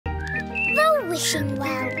wishing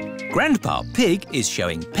well. Grandpa Pig is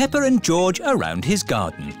showing Peppa and George around his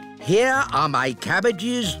garden. Here are my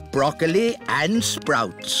cabbages, broccoli and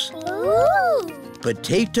sprouts. Ooh!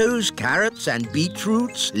 Potatoes, carrots and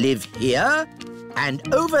beetroots live here.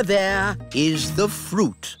 And over there is the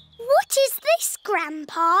fruit. What is this,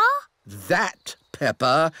 Grandpa? That,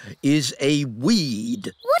 Peppa, is a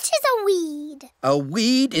weed. What is a weed? A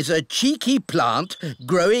weed is a cheeky plant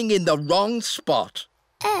growing in the wrong spot.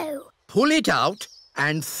 Oh. Pull it out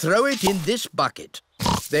and throw it in this bucket.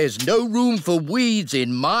 There's no room for weeds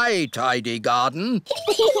in my tidy garden.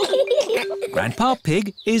 Grandpa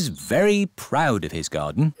Pig is very proud of his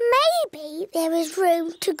garden. Maybe there is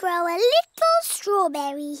room to grow a little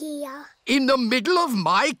strawberry here. In the middle of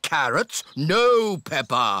my carrots? No,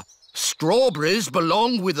 Peppa. Strawberries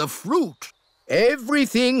belong with the fruit.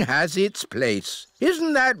 Everything has its place.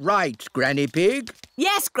 Isn't that right, Granny Pig?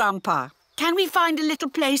 Yes, Grandpa. Can we find a little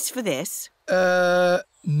place for this?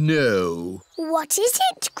 No. What is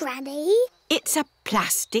it, Granny? It's a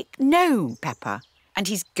plastic gnome, Peppa, and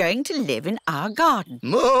he's going to live in our garden.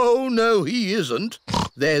 Oh, no, he isn't.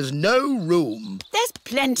 There's no room. There's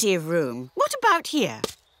plenty of room. What about here?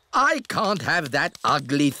 I can't have that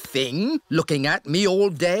ugly thing looking at me all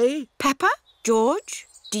day. Peppa, George,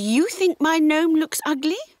 do you think my gnome looks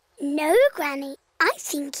ugly? No, Granny. I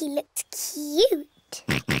think he looks cute.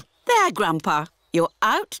 There, Grandpa. You're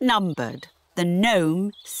outnumbered. The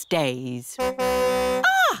gnome stays.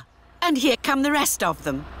 Ah! And here come the rest of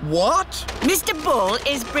them. What? Mr. Bull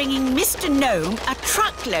is bringing Mr. Gnome a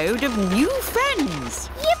truckload of new friends.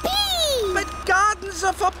 Yippee! But gardens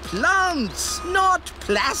are for plants, not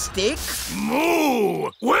plastic. Moo!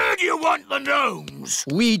 Where do you want the gnomes?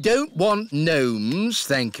 We don't want gnomes,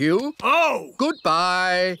 thank you. Oh!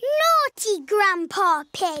 Goodbye. Naughty Grandpa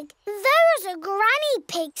Pig. Those are Granny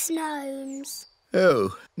Pig's gnomes.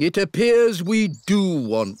 Oh, it appears we do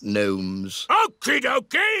want gnomes. Okie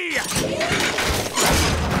dokie!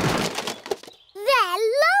 They're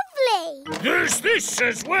lovely. There's this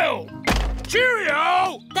as well.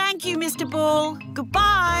 Cheerio! Thank you, Mr. Bull.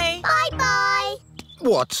 Goodbye. Bye-bye.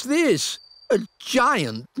 What's this? A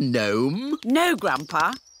giant gnome? No,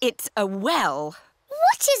 Grandpa. It's a well.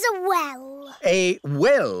 What is a well? A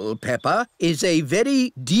well, Peppa, is a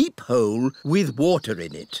very deep hole with water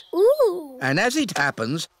in it. Ooh. And as it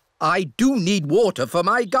happens, I do need water for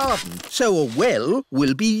my garden, so a well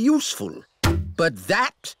will be useful. But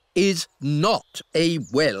that is not a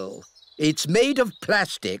well. It's made of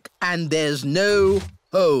plastic and there's no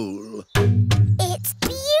hole. It's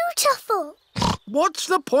beautiful. What's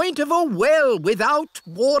the point of a well without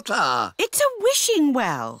water? It's a wishing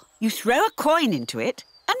well. You throw a coin into it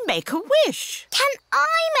and make a wish. Can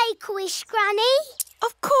I make a wish, Granny?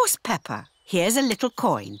 Of course, Peppa. Here's a little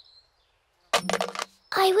coin.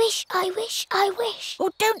 I wish, I wish, I wish.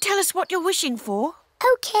 Oh, don't tell us what you're wishing for.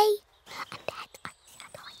 OK.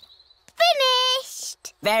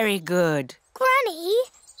 Finished! Very good. Granny,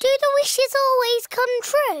 do the wishes always come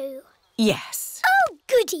true? Yes. Oh,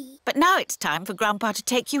 goody. But now it's time for Grandpa to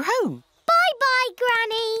take you home. Bye-bye,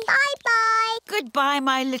 Granny. Bye-bye. Goodbye,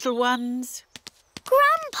 my little ones.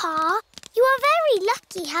 Grandpa, you are very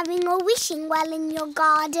lucky having a wishing well in your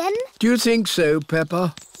garden. Do you think so,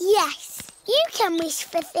 Peppa? Yes. You can wish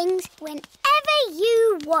for things whenever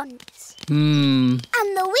you want. Hmm.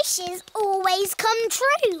 And the wishes always come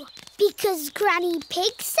true because Granny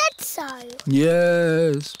Pig said so.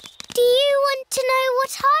 Yes. Do you want to know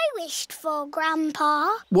what I wished for, Grandpa?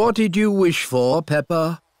 What did you wish for,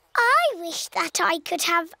 Peppa? I wish that I could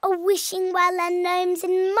have a wishing well and gnomes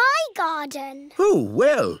in my garden. Oh,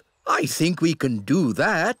 well, I think we can do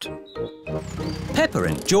that. Peppa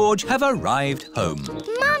and George have arrived home.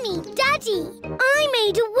 Mummy, Daddy, I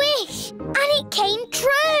made a wish and it came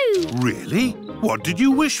true. Really? What did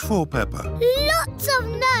you wish for, Peppa? Lots of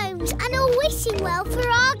gnomes and a wishing well for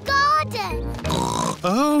our garden.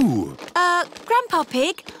 Oh! Grandpa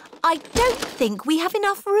Pig, I don't think we have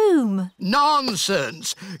enough room.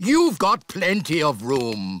 Nonsense! You've got plenty of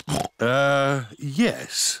room.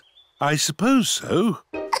 Yes. I suppose so.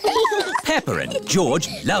 Peppa and George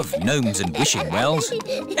love gnomes and wishing wells.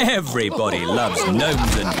 Everybody loves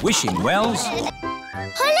gnomes and wishing wells.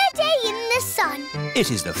 Holiday in the sun. It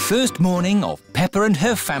is the first morning of Peppa and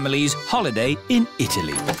her family's holiday in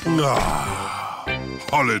Italy. Ah,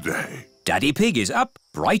 holiday. Daddy Pig is up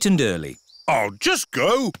bright and early. I'll just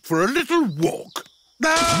go for a little walk.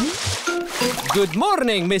 Good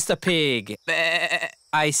morning, Mr. Pig.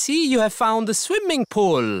 I see you have found the swimming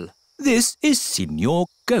pool. This is Signor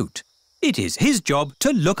Goat. It is his job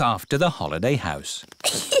to look after the holiday house.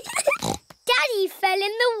 Daddy fell in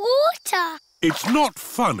the water. It's not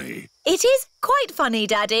funny. It is quite funny,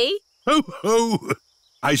 Daddy. Ho, ho!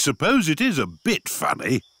 I suppose it is a bit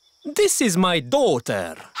funny. This is my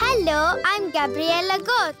daughter. Hello, I'm Gabriella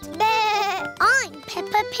Goat. I'm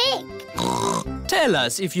Peppa Pig. Tell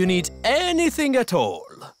us if you need anything at all.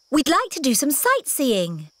 We'd like to do some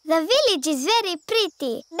sightseeing. The village is very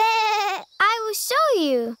pretty. I will show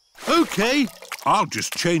you. OK, I'll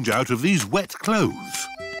just change out of these wet clothes.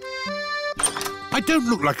 I don't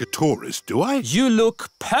look like a tourist, do I? You look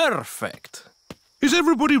perfect. Is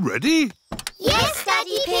everybody ready? Yes,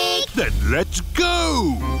 Daddy Pig. Then let's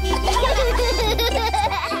go!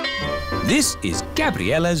 This is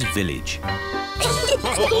Gabriella's village.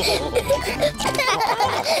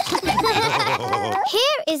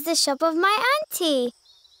 Here is the shop of my auntie.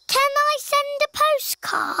 Can I send a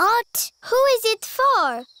postcard? Who is it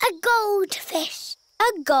for? A goldfish.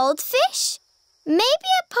 A goldfish? Maybe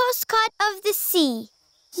a postcard of the sea.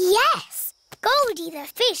 Yes, Goldie the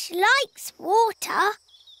fish likes water.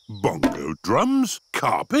 Bongo drums,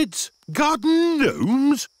 carpets, garden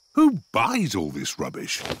gnomes. Who buys all this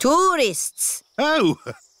rubbish? Tourists. Oh,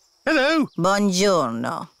 hello.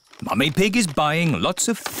 Buongiorno. Mummy Pig is buying lots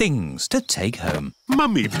of things to take home.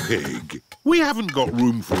 Mummy Pig, we haven't got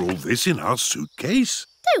room for all this in our suitcase.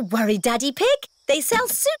 Don't worry, Daddy Pig. They sell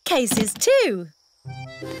suitcases too.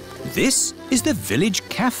 This is the village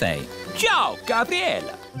cafe. Ciao,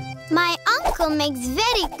 Gabriella. My uncle makes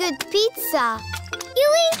very good pizza.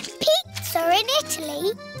 You eat pizza in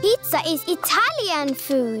Italy? Pizza is Italian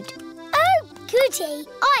food. Oh, goody.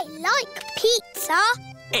 I like pizza.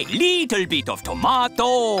 A little bit of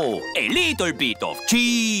tomato, a little bit of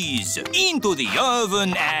cheese, into the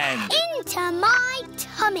oven and... Into my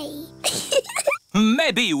tummy.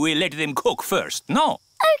 Maybe we'll let them cook first, no?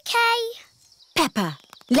 OK. Peppa,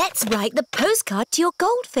 let's write the postcard to your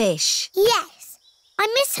goldfish. Yes. I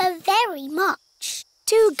miss her very much.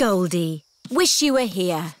 To Goldie. Wish you were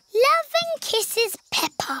here. Love and kisses,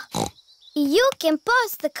 Peppa. You can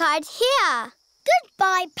post the card here.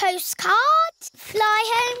 Goodbye, postcard. Fly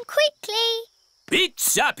home quickly.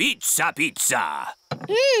 Pizza, pizza, pizza.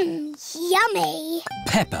 Yummy.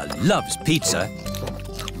 Peppa loves pizza.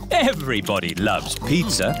 Everybody loves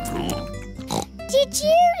pizza. Did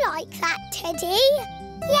you like that, Teddy?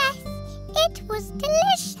 Yes, it was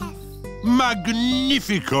delicious.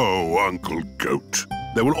 Magnifico, Uncle Goat.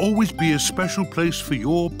 There will always be a special place for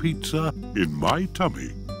your pizza in my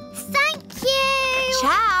tummy. Thank you.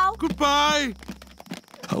 Ciao. Goodbye.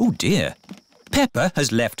 Oh dear. Peppa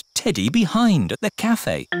has left Teddy behind at the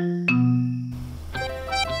cafe.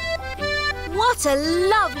 What a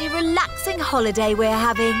lovely, relaxing holiday we're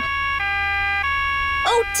having.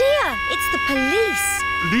 Oh dear, it's the police.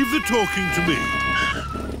 Leave the talking to me.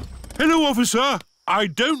 Hello, officer. I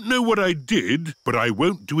don't know what I did, but I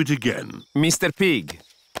won't do it again. Mr. Pig,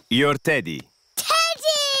 you're Teddy.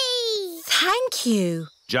 Teddy! Thank you.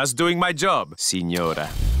 Just doing my job, signora.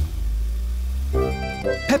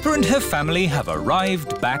 Peppa and her family have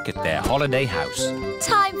arrived back at their holiday house.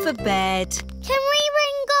 Time for bed. Can we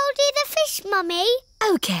ring Goldie the fish, Mummy?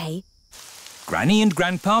 OK. Granny and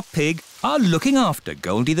Grandpa Pig are looking after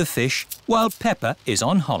Goldie the fish while Peppa is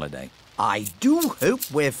on holiday. I do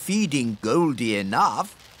hope we're feeding Goldie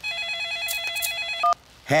enough.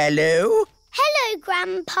 Hello? Hello,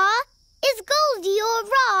 Grandpa. Is Goldie all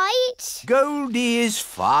right? Goldie is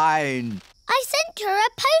fine. I sent her a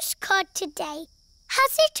postcard today.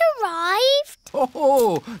 Has it arrived?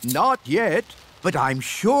 Oh, not yet, but I'm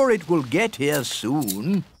sure it will get here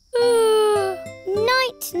soon.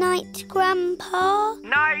 Night-night, Grandpa.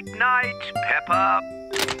 Night-night, Peppa.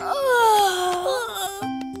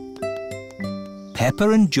 Peppa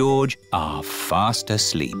and George are fast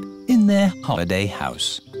asleep in their holiday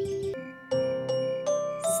house.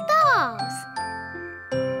 Stars.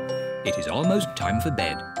 It is almost time for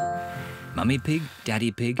bed. Mummy Pig,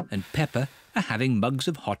 Daddy Pig and Peppa are having mugs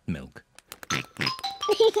of hot milk.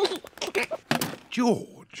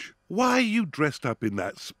 George, why are you dressed up in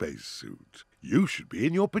that spacesuit? You should be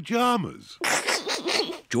in your pyjamas.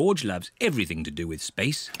 George loves everything to do with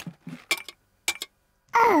space.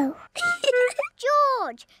 Oh.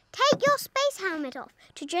 George, take your space helmet off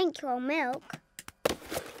to drink your milk.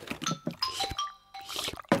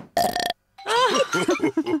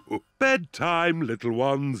 Bedtime, little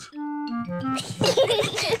ones.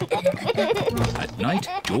 At night,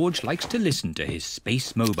 George likes to listen to his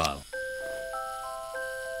space mobile.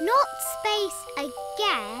 Not space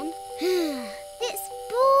again. It's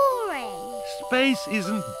boring. Space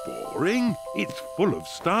isn't boring. It's full of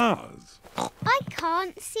stars. I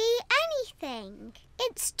can't see anything.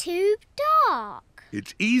 It's too dark.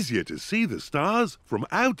 It's easier to see the stars from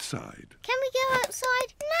outside. Can we go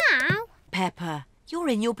outside now? Peppa. You're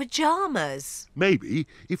in your pyjamas. Maybe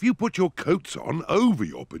if you put your coats on over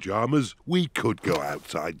your pyjamas, we could go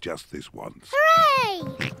outside just this once.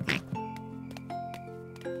 Hooray!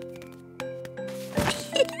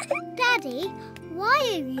 Daddy, why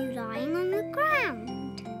are you lying on the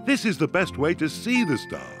ground? This is the best way to see the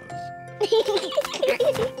stars.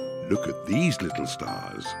 Look at these little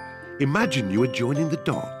stars. Imagine you are joining the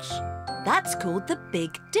dots. That's called the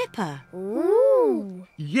Big Dipper. Ooh!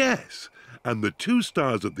 Yes, and the two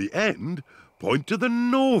stars at the end point to the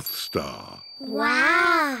North Star.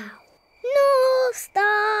 Wow!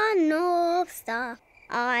 North Star,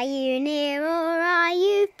 are you near or are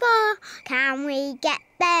you far? Can we get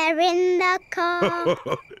there in the car?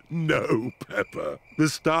 No, Peppa. The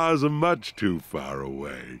stars are much too far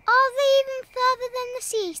away. Are they even further than the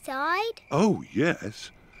seaside? Oh,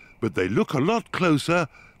 yes, but they look a lot closer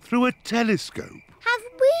through a telescope. Have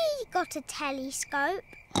we got a telescope?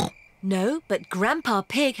 No, but Grandpa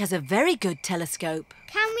Pig has a very good telescope.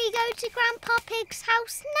 Can we go to Grandpa Pig's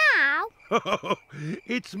house now?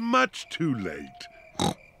 It's much too late.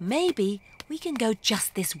 Maybe we can go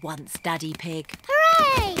just this once, Daddy Pig.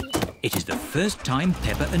 Hooray! It is the first time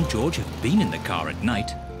Peppa and George have been in the car at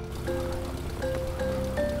night.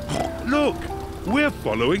 Look, we're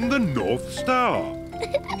following the North Star.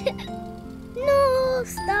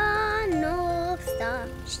 North Star,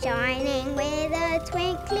 shining with a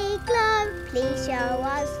twinkly glow. Please show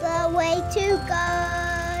us the way to go.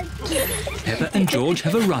 Peppa and George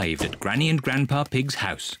have arrived at Granny and Grandpa Pig's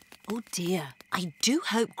house. Oh dear, I do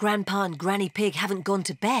hope Grandpa and Granny Pig haven't gone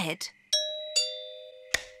to bed.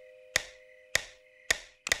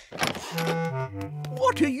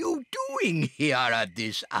 What are you doing here at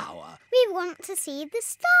this hour? We want to see the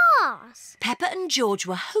stars. Peppa and George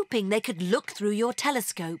were hoping they could look through your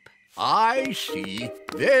telescope. I see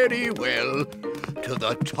very well. To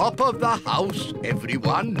the top of the house,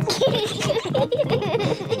 everyone.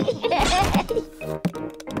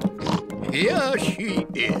 Here she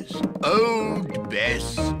is, old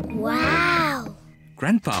Bess. Wow!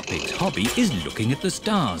 Grandpa Pig's hobby is looking at the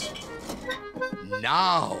stars.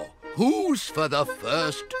 Now, who's for the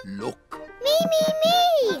first look?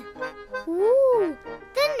 Me! Ooh,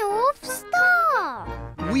 the North Star.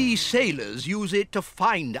 We sailors use it to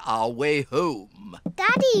find our way home.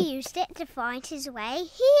 Daddy used it to find his way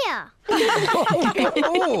here.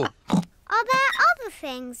 Oh, Are there other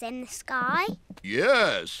things in the sky?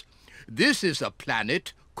 yes. This is a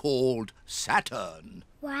planet called Saturn.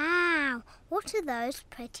 Wow, what are those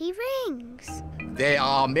pretty rings? They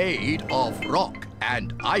are made of rock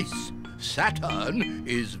and ice. Saturn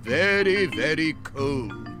is very, very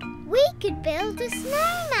cold. We could build a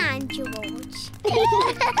snowman, George.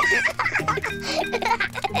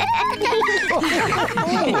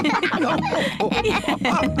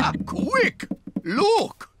 Quick,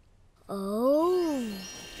 look. Oh.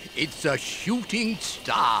 It's a shooting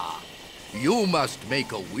star. You must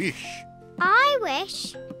make a wish. I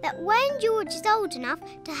wish that when George is old enough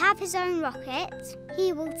to have his own rocket,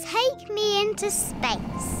 he will take me into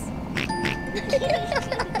space.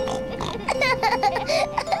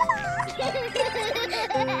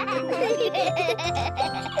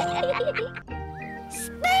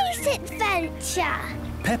 Space adventure!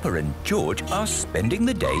 Peppa and George are spending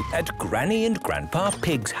the day at Granny and Grandpa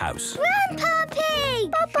Pig's house. Grandpa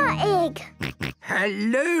Pig! Papa Egg!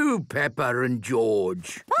 Hello, Peppa and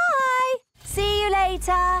George. Bye! See you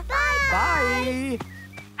later. Bye! Bye.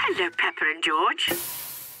 Hello, Peppa and George.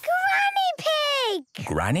 Granny Pig!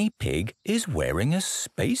 Granny Pig is wearing a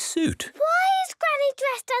spacesuit. Why is Granny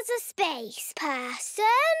dressed as a space person?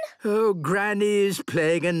 Oh, Granny is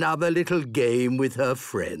playing another little game with her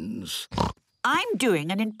friends. I'm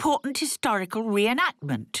doing an important historical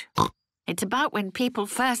reenactment. It's about when people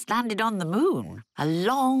first landed on the moon, a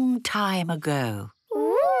long time ago.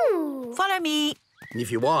 Ooh! Follow me.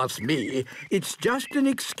 If you ask me, it's just an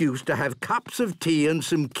excuse to have cups of tea and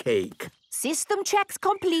some cake. System checks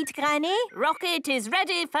complete, Granny. Rocket is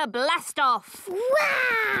ready for blast-off.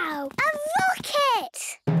 Wow! A rocket!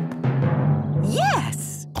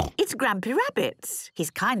 Yes, it's Grampy Rabbit's.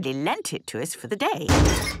 He's kindly lent it to us for the day.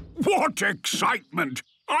 What excitement!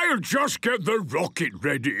 I'll just get the rocket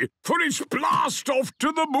ready for its blast off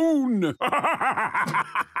to the moon. Granny,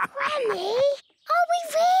 are we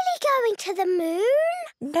really going to the moon?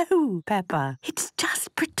 No, Peppa, it's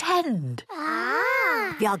just pretend.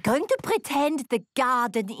 Ah! We are going to pretend the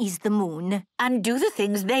garden is the moon. And do the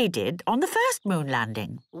things they did on the first moon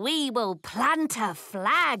landing. We will plant a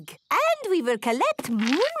flag. And we will collect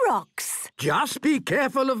moon rocks. Just be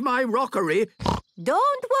careful of my rockery.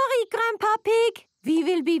 Don't worry, Grandpa Pig. We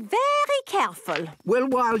will be very careful. Well,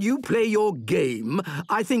 while you play your game,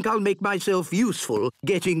 I think I'll make myself useful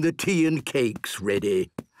getting the tea and cakes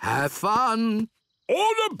ready. Have fun!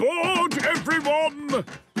 All aboard, everyone!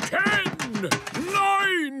 10,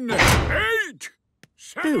 9, 8,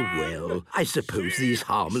 7... Oh, well, I suppose these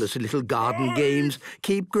harmless little garden games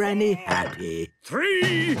keep Granny happy.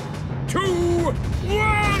 3, 2, 1... We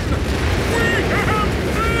have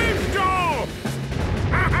liftoff!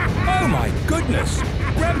 Oh, my goodness!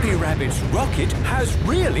 Grampy Rabbit's rocket has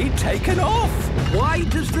really taken off! Why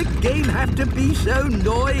does the game have to be so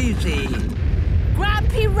noisy?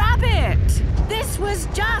 Grampy Rabbit! This was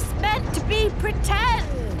just meant to be pretend.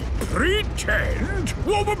 Pretend?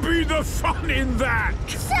 What would be the fun in that?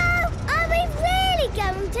 So, are we really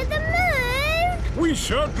going to the moon? We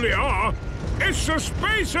certainly are. It's the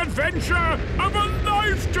space adventure of a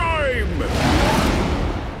lifetime!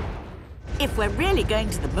 If we're really going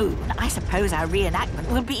to the moon, I suppose our reenactment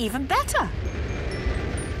will be even better.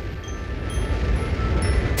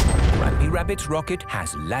 Grampy Rabbit's rocket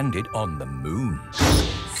has landed on the moon.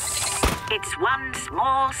 It's one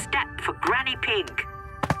small step for Granny Pig.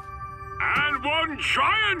 And one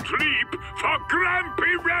giant leap for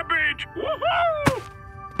Grampy Rabbit! Woohoo!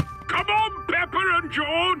 Come on, Peppa and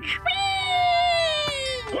George!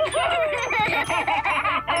 The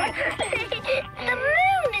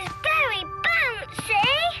moon is very bouncy.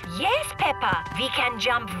 Yes, Peppa. We can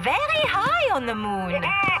jump very high on the moon.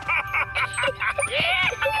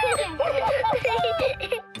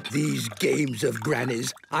 These games of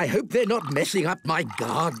Granny's, I hope they're not messing up my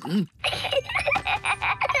garden.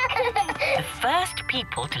 The first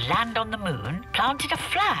people to land on the moon planted a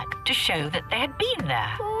flag to show that they had been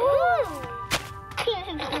there.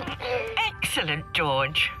 Excellent,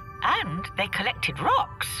 George. And they collected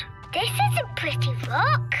rocks. This is a pretty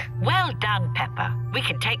rock. Well done, Peppa. We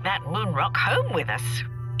can take that moon rock home with us.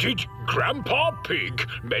 Did Grandpa Pig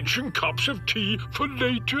mention cups of tea for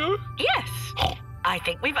later? Yes. I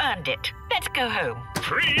think we've earned it. Let's go home.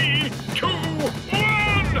 3, 2,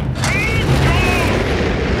 1,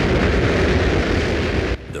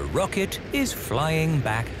 The rocket is flying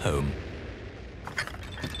back home.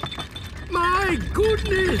 My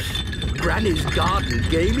goodness! Granny's garden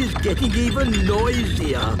game is getting even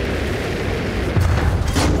noisier.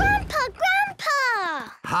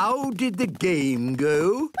 Grandpa! How did the game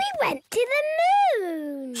go? We went to the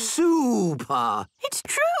moon. Super! It's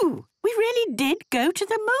true. We really did go to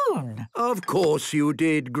the moon. Of course you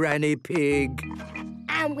did, Granny Pig.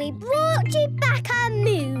 And we brought you back our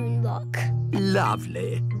moon rock.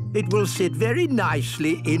 Lovely. It will sit very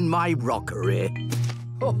nicely in my rockery.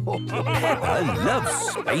 Peppa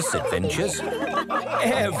loves space adventures.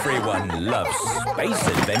 Everyone loves space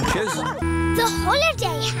adventures. The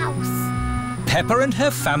holiday house. Peppa and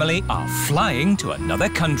her family are flying to another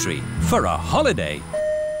country for a holiday.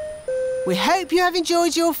 We hope you have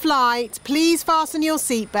enjoyed your flight. Please fasten your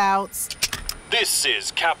seatbelts. This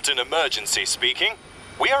is Captain Emergency speaking.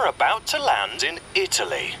 We are about to land in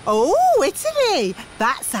Italy. Oh, Italy!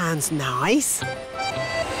 That sounds nice.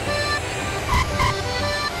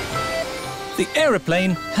 The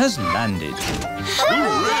aeroplane has landed.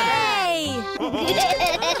 Hooray!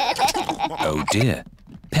 Oh dear,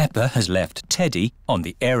 Peppa has left Teddy on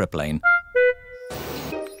the aeroplane.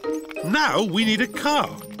 Now we need a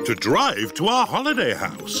car to drive to our holiday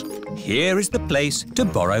house. Here is the place to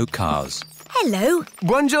borrow cars. Hello.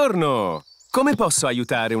 Buongiorno. Come posso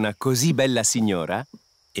aiutare una così bella signora?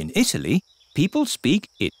 In Italy, people speak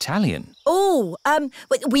Italian. Oh,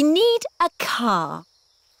 we need a car.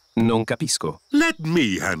 Non capisco. Let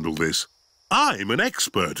me handle this. I'm an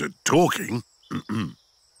expert at talking.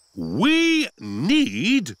 We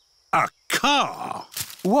need a car.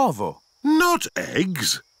 Uovo. Not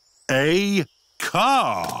eggs. A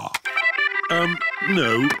car.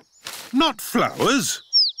 No. Not flowers.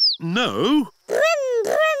 No. Brum,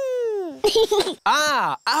 brum.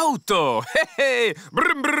 Ah, auto. Hey,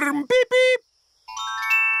 brum, brum, beep, beep.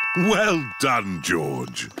 Well done,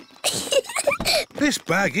 George. This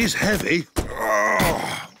bag is heavy.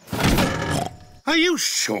 Oh. Are you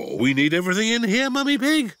sure we need everything in here, Mummy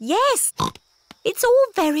Pig? Yes. It's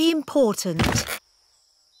all very important.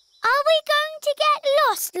 Are we going to get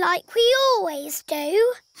lost like we always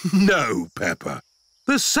do? No, Peppa.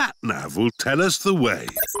 The sat-nav will tell us the way.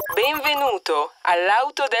 Benvenuto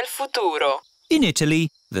all'auto del futuro. In Italy,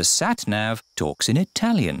 the sat-nav talks in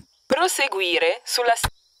Italian. Proseguire sulla...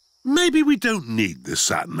 Maybe we don't need the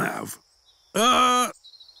sat-nav.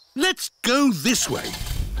 Let's go this way.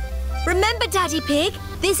 Remember, Daddy Pig,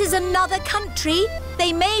 this is another country.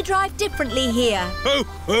 They may drive differently here.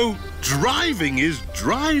 Oh, driving is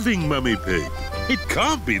driving, Mummy Pig. It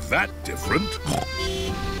can't be that different.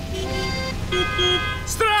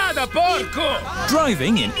 Strada, porco!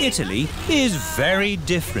 Driving in Italy is very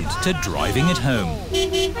different to driving at home.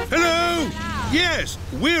 Hello! Yes,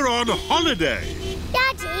 we're on holiday.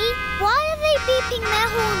 Daddy, why are they beeping their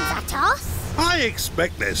horns at us? I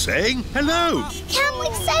expect they're saying hello. Can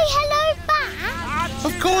we say hello back?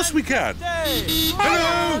 Of course we can.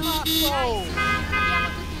 Hello!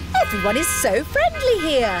 Everyone is so friendly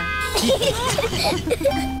here.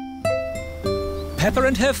 Peppa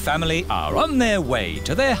and her family are on their way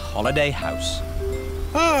to their holiday house.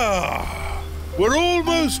 Ah, we're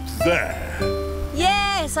almost there.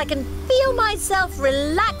 Yes, I can feel myself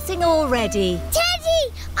relaxing already.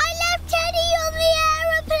 Teddy! I left Teddy on the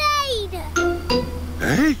aeroplane!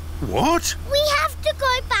 Eh? What? We have to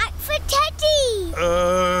go back for Teddy!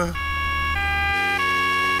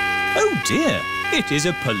 Oh dear, it is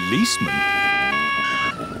a policeman.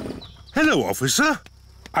 Hello, officer.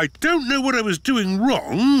 I don't know what I was doing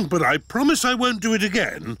wrong, but I promise I won't do it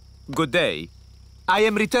again. Good day. I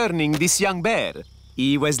am returning this young bear.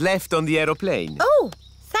 He was left on the aeroplane. Oh,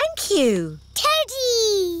 thank you.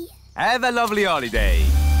 Teddy! Have a lovely holiday.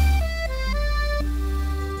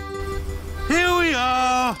 Here we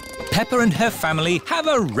are. Peppa and her family have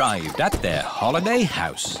arrived at their holiday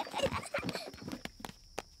house.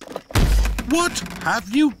 What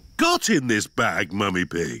have you got in this bag, Mummy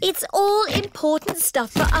Pig? It's all important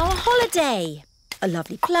stuff for our holiday. A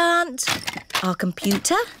lovely plant, our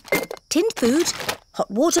computer, tinned food,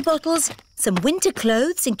 hot water bottles, some winter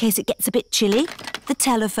clothes in case it gets a bit chilly, the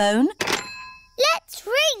telephone. Let's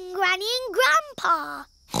ring Granny and Grandpa.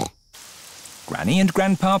 Granny and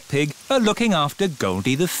Grandpa Pig are looking after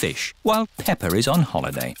Goldie the fish while Peppa is on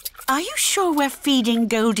holiday. Are you sure we're feeding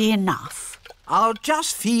Goldie enough? I'll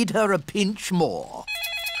just feed her a pinch more.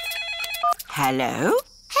 Hello?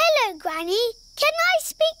 Hello, Granny. Can I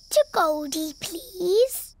speak to Goldie,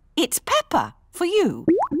 please? It's Peppa, for you.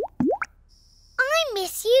 I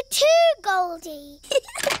miss you too, Goldie.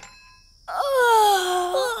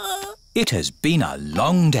 It has been a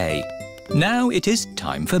long day. Now it is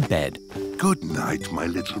time for bed. Good night, my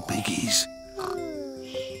little piggies.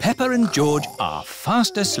 Peppa and George are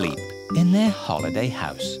fast asleep in their holiday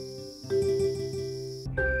house.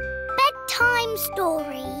 Bedtime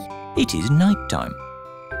story. It is night time.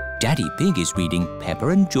 Daddy Pig is reading Peppa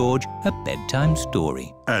and George a bedtime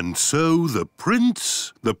story. And so the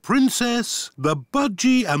prince, the princess, the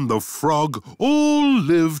budgie and the frog all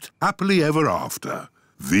lived happily ever after.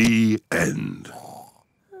 The end.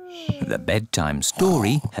 The bedtime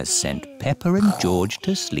story has sent Peppa and George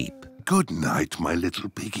to sleep. Good night, my little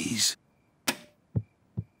piggies.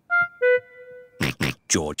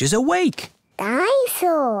 George is awake.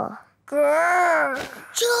 Dinosaur.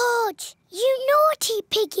 George, you naughty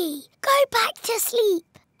piggy. Go back to sleep.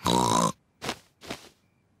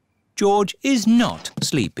 George is not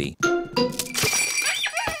sleepy. George!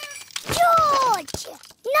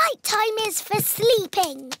 Nighttime is for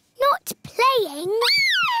sleeping, not playing.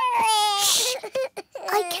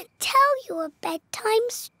 I can tell you a bedtime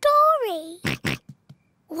story.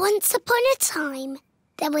 Once upon a time,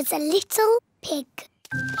 there was a little pig.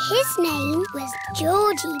 His name was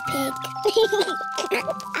Georgie Pig.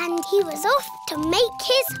 And he was off to make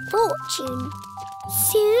his fortune.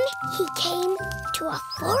 Soon he came to a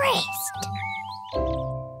forest.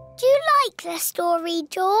 Do you like the story,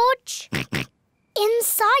 George?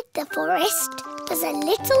 Inside the forest was a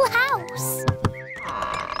little house.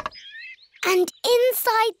 And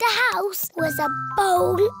inside the house was a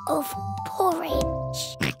bowl of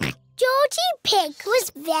porridge. Georgie Pig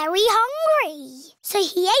was very hungry, so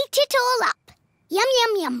he ate it all up. Yum,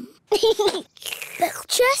 yum, yum. But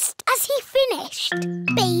just as he finished,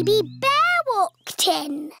 Baby Bear walked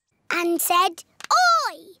in and said,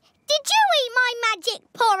 "Oi, did you eat my magic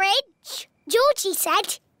porridge?" Georgie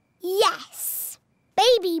said, "Yes."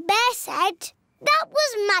 Baby Bear said, "That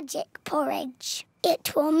was magic porridge.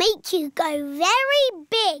 It will make you go very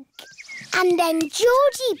big." And then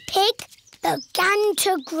Georgie Pig began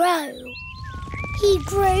to grow. He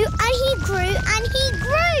grew and he grew and he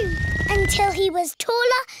grew until he was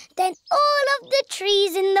taller than all of the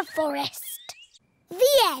trees in the forest.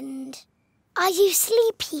 The end. Are you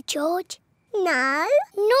sleepy, George? No.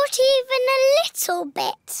 Not even a little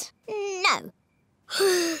bit? No.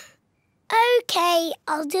 OK,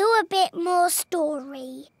 I'll do a bit more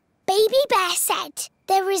story. Baby Bear said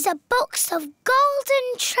there is a box of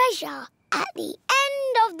golden treasure at the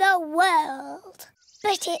end of the world.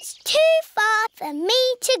 But it's too far for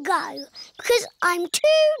me to go because I'm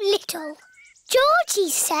too little. Georgie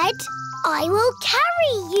said, I will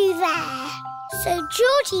carry you there. So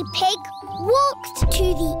Georgie Pig walked to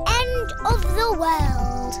the end of the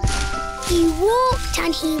world. He walked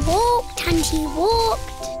and he walked and he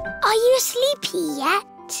walked. Are you sleepy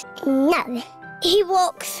yet? No. He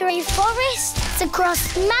walked through forests,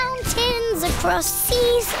 across mountains, across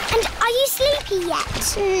seas. And are you sleepy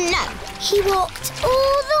yet? No. He walked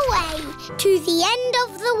all the way to the end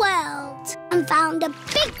of the world and found a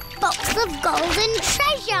big box of golden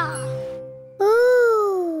treasure.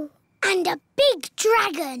 Ooh. And a big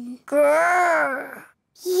dragon. Grrr.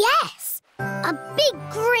 Yes, a big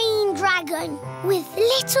green dragon with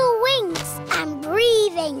little wings and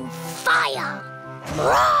breathing fire.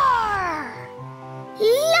 Roar!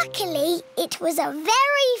 Luckily, it was a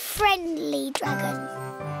very friendly dragon.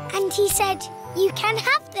 And he said, you can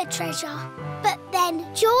have the treasure. But then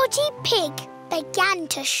Georgie Pig began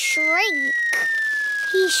to shrink.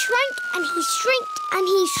 He shrank and he shrinked and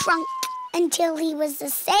he shrunk until he was the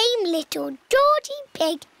same little Georgie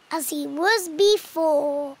Pig as he was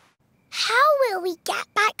before. How will we get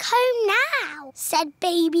back home now? Said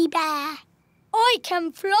Baby Bear. I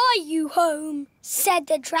can fly you home, said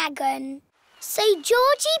the dragon. So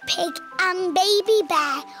Georgie Pig and Baby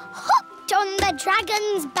Bear hopped on the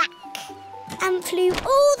dragon's back and flew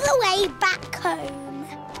all the way back home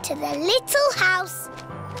to the little house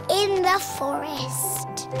in the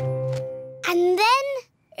forest. And then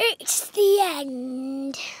it's the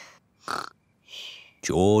end.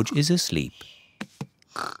 George is asleep.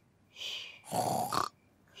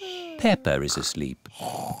 Peppa is asleep.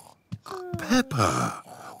 Peppa,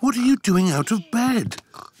 what are you doing out of bed?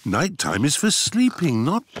 Night-time is for sleeping,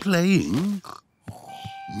 not playing.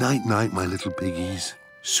 Night-night, my little piggies.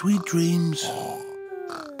 Sweet dreams.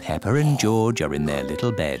 Peppa and George are in their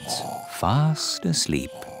little beds, fast asleep.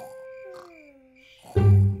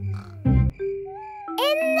 In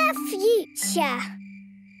the future.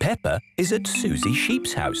 Peppa is at Susie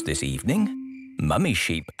Sheep's house this evening. Mummy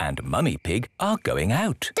Sheep and Mummy Pig are going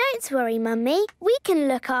out. Don't worry, Mummy. We can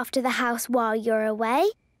look after the house while you're away.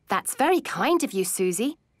 That's very kind of you,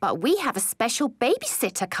 Susie. But we have a special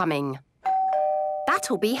babysitter coming.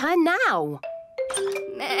 That'll be her now.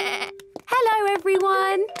 Hello,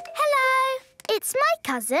 everyone. Hello. It's my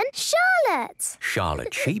cousin, Charlotte.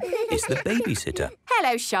 Charlotte Sheep is the babysitter.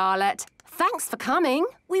 Hello, Charlotte. Thanks for coming.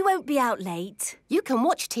 We won't be out late. You can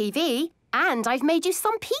watch TV, and I've made you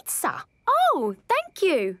some pizza. Oh, thank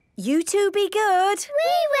you. You two be good.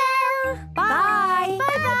 We will. Bye.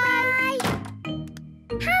 Bye-bye.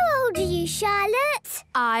 How old are you, Charlotte?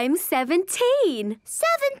 I'm 17.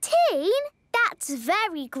 17? That's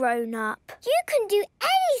very grown up. You can do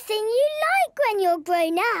anything you like when you're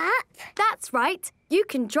grown up. That's right. You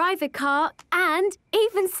can drive a car and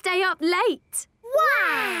even stay up late.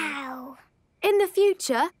 Wow! In the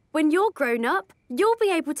future, when you're grown up, you'll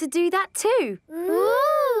be able to do that too.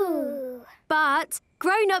 Ooh! But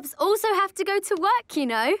grown-ups also have to go to work, you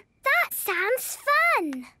know. That sounds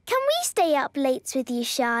fun. Can we stay up late with you,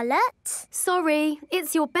 Charlotte? Sorry,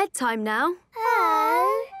 it's your bedtime now.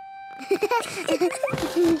 Oh.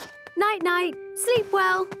 Night-night. Sleep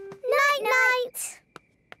well. Night-night.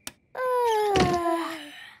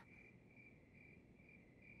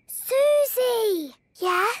 Susie!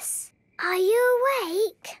 Yes? Are you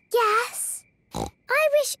awake? Yes. I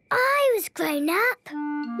wish I was grown up.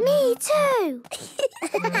 Me too.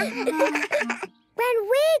 When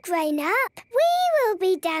we're grown up, we will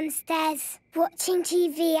be downstairs watching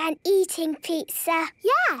TV and eating pizza.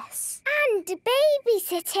 Yes. And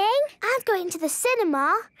babysitting. And going to the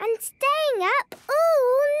cinema. And staying up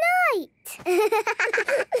all night.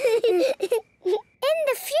 In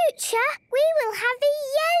the future, we will have a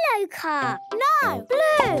yellow car. No,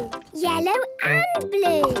 blue. Yellow and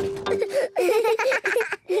blue.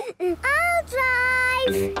 I'll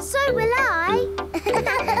drive. So will I.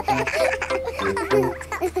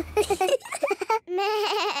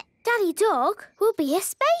 Daddy Dog will be a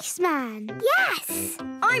spaceman. Yes.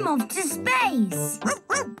 I'm off to space.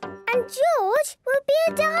 And George will be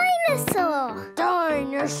a dinosaur.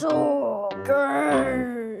 Dinosaur.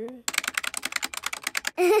 Grrr.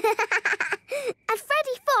 And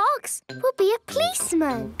Freddy Fox will be a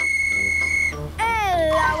policeman.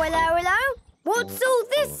 Hello, hello, hello. What's all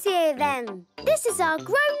this here, then? This is our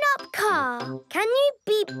grown-up car. Can you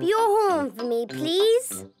beep your horn for me,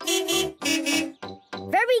 please?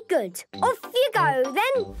 Very good. Off you go,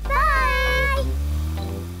 then. Bye!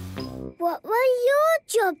 What will your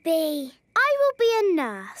job be? I will be a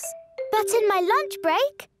nurse. But in my lunch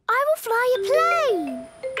break, I will fly a plane.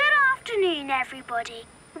 Good afternoon, everybody.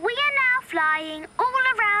 We are now flying all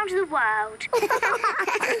around the world.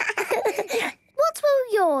 What will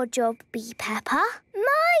your job be, Peppa?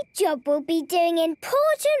 My job will be doing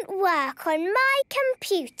important work on my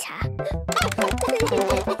computer. We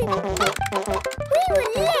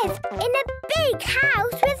will live in a big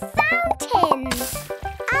house with fountains.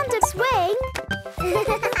 And a swing. And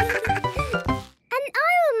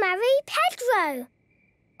I will marry Pedro.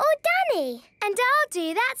 Or Danny. And I'll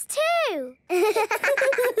do that too.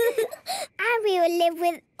 And we will live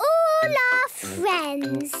with all our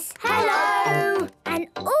friends. Hello. And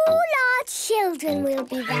all our children will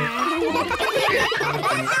be there.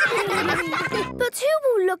 But who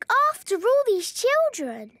will look after all these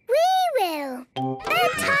children? We will.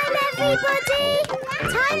 Bedtime, everybody.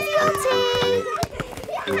 Time for your tea.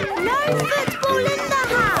 No football in the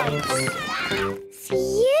house.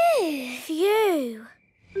 Phew. Phew.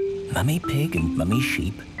 Mummy Pig and Mummy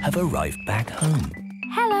Sheep have arrived back home.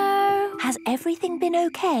 Hello. Has everything been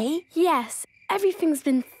okay? Yes, everything's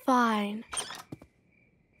been fine.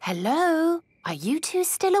 Hello? Are you two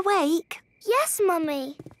still awake? Yes,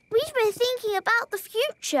 Mummy. We've been thinking about the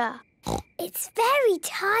future. It's very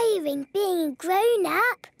tiring being a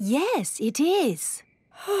grown-up. Yes, it is.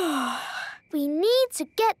 We need to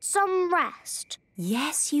get some rest.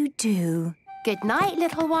 Yes, you do. Good night,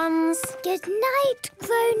 little ones. Good night,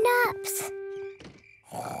 grown-ups.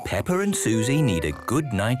 Peppa and Susie need a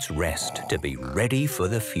good night's rest to be ready for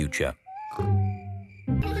the future.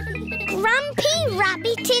 Grumpy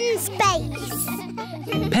Rabbit in space.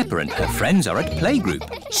 Peppa and her friends are at playgroup.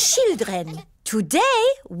 Children, today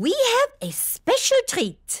we have a special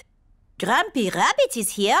treat. Grumpy Rabbit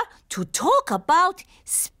is here to talk about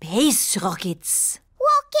space rockets.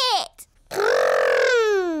 Rocket!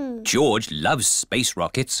 George loves space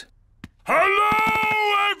rockets. Hello,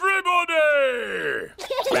 everybody!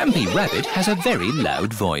 Grampy Rabbit has a very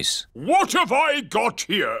loud voice. What have I got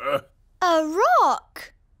here? A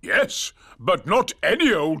rock. Yes, but not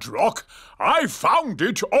any old rock. I found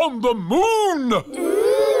it on the moon.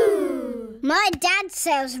 Ooh. My dad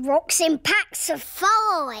sells rocks in packs of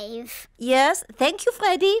 5. Yes, thank you,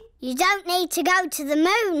 Freddy. You don't need to go to the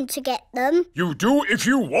moon to get them. You do if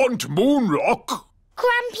you want moon rock.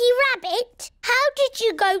 Grumpy Rabbit, how did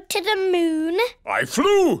you go to the moon? I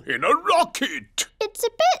flew in a rocket. It's a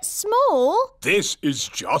bit small. This is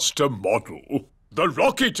just a model. The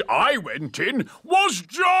rocket I went in was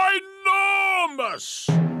ginormous.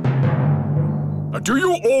 Do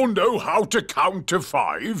you all know how to count to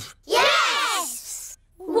 5? Yes!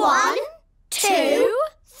 1, 2,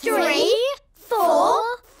 3, 4,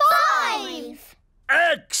 5.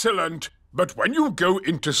 Excellent! But when you go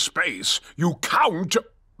into space, you count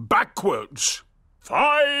backwards.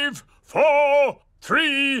 5, 4,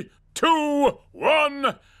 3, 2,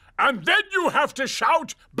 1. And then you have to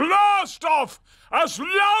shout blast off as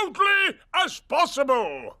loudly as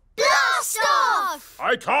possible. Blast off!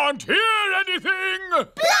 I can't hear anything.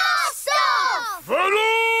 Blast off! Vroom!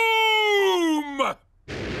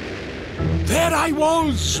 There I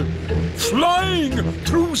was, flying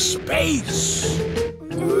through space.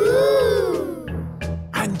 Ooh.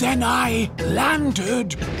 And then I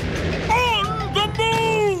landed on the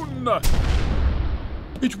moon.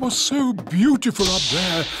 It was so beautiful up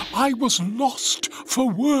there, I was lost for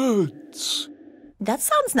words. That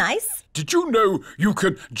sounds nice. Did you know you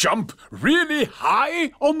can jump really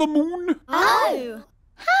high on the moon? Oh!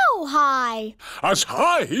 How high? As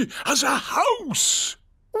high as a house.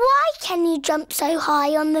 Why can you jump so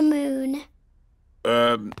high on the moon?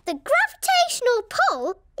 The gravitational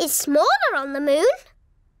pull is smaller on the moon.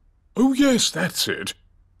 Oh, yes, that's it.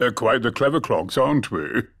 They're quite the clever clogs, aren't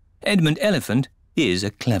we? Edmund Elephant is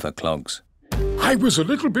a clever clogs. I was a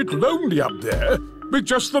little bit lonely up there with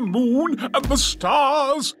just the moon and the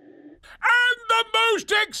stars. And the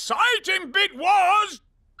most exciting bit was...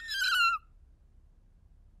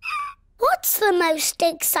 What's the most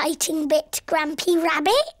exciting bit, Grampy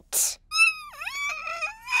Rabbit?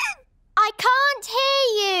 I can't hear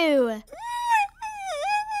you.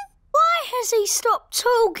 Why has he stopped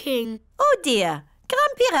talking? Oh dear,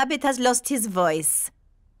 Grumpy Rabbit has lost his voice.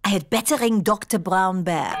 I had better ring Dr. Brown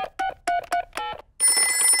Bear.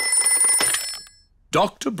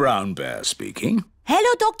 Dr. Brown Bear speaking.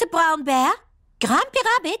 Hello, Dr. Brown Bear. Grumpy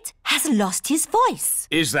Rabbit has lost his voice.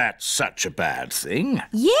 Is that such a bad thing?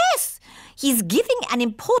 Yes, he's giving an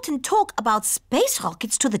important talk about space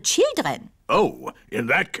rockets to the children. Oh, in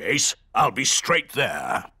that case, I'll be straight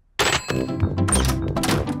there.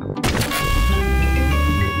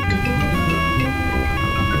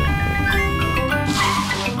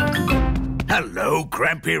 Hello,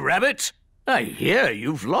 Grampy Rabbit. I hear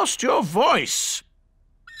you've lost your voice.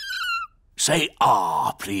 Say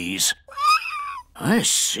ah, please. I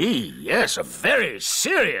see, yes, a very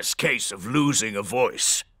serious case of losing a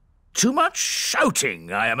voice. Too much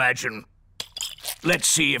shouting, I imagine. Let's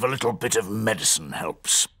see if a little bit of medicine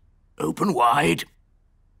helps. Open wide.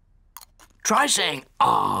 Try saying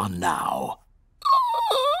 "ah" now.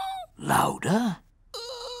 Louder.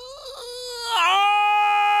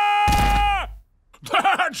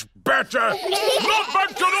 That's better! Not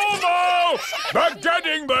back to normal! They're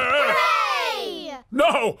getting there! Hooray!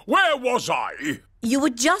 Now, where was I? You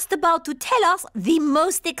were just about to tell us the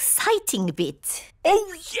most exciting bit.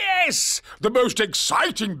 Oh, yes! The most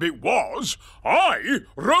exciting bit was I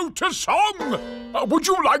wrote a song. Would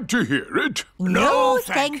you like to hear it? No,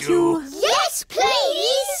 thank you. Yes,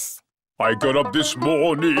 please! I got up this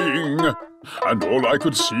morning and all I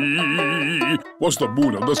could see was the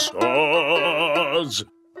moon and the stars.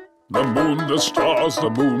 The moon, the stars,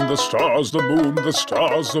 the moon, the stars, the moon, the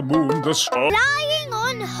stars, the moon, the stars. Flying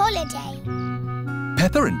on holiday.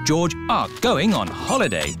 Peppa and George are going on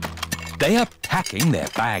holiday. They are packing their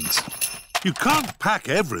bags. You can't pack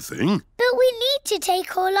everything. But we need to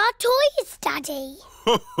take all our toys, Daddy.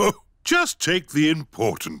 Just take the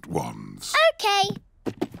important ones. OK.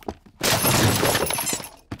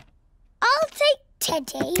 I'll take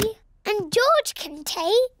Teddy, and George can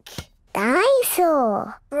take...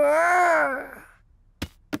 Dinosaur.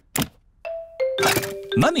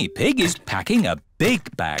 Mummy Pig is packing a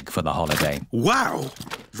big bag for the holiday. Wow,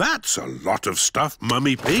 that's a lot of stuff,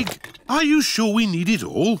 Mummy Pig. Are you sure we need it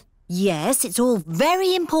all? Yes, it's all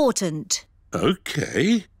very important.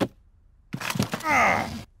 OK.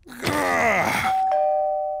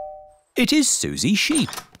 It is Susie Sheep.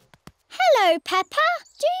 Hello, Peppa.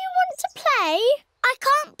 Do you want to play? I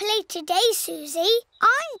can't play today, Susie.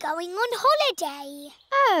 I'm going on holiday.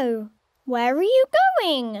 Oh, where are you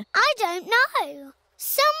going? I don't know.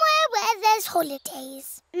 Somewhere where there's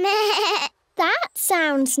holidays. That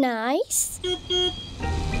sounds nice.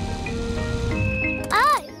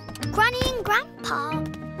 Oh, Granny and Grandpa.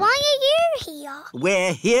 Why are you here?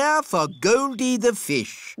 We're here for Goldie the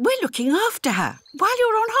fish. We're looking after her while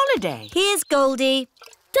you're on holiday. Here's Goldie.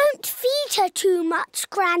 Don't feed her too much,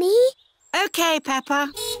 Granny. OK, Peppa.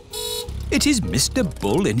 It is Mr.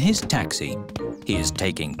 Bull in his taxi. He is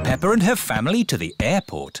taking Peppa and her family to the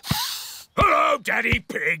airport. Hello, Daddy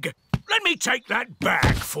Pig. Let me take that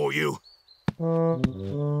bag for you. Whoa!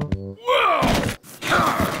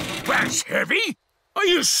 That's heavy. Are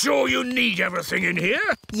you sure you need everything in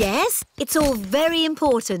here? Yes, it's all very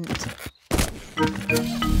important.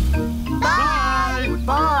 Bye!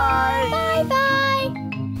 Bye! Bye-bye!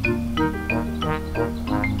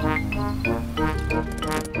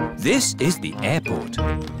 This is the airport.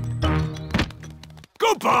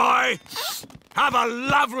 Goodbye. Have a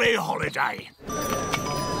lovely holiday.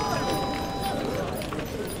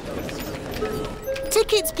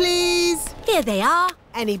 Tickets, please. Here they are.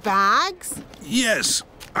 Any bags? Yes,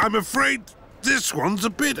 I'm afraid this one's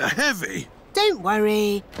a bit heavy. Don't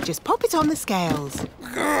worry. Just pop it on the scales.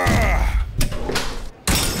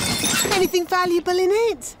 Anything valuable in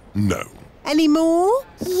it? No. Any more?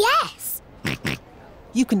 Yes.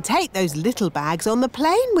 You can take those little bags on the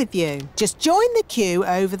plane with you. Just join the queue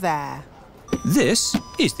over there. This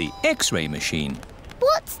is the X-ray machine.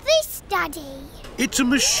 What's this, Daddy? It's a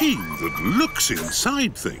machine that looks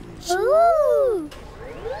inside things. Ooh.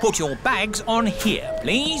 Put your bags on here,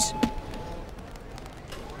 please.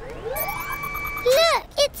 Look,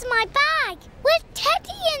 it's my bag with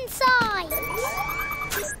Teddy inside.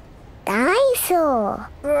 Dinosaur.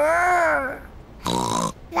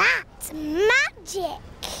 That's magic.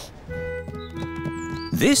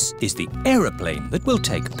 This is the aeroplane that will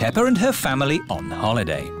take Peppa and her family on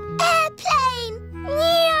holiday. Airplane!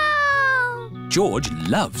 Meow! George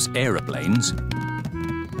loves aeroplanes.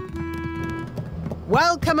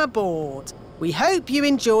 Welcome aboard. We hope you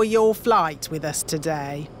enjoy your flight with us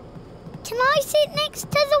today. Can I sit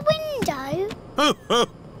next to the window? Oh,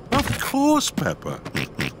 of course, Peppa.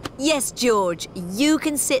 Yes, George, you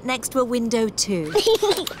can sit next to a window too.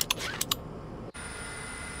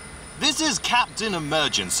 This is Captain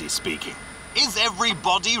Emergency speaking. Is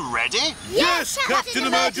everybody ready? Yes, Captain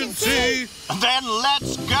Emergency! Then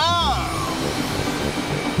let's go!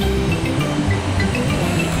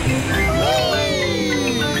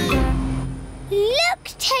 Look,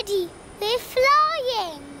 Teddy, we're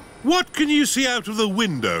flying. What can you see out of the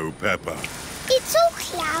window, Peppa? It's all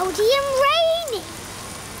cloudy and rainy.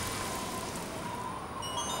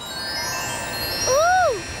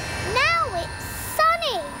 Ooh, now it's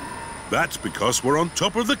sunny. That's because we're on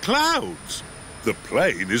top of the clouds. The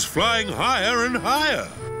plane is flying higher and higher.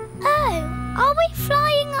 Oh, are we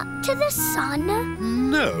flying up to the sun?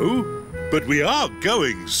 No, But we are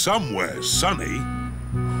going somewhere sunny.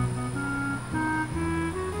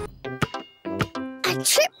 A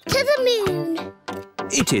trip to the moon.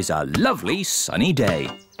 It is a lovely sunny day.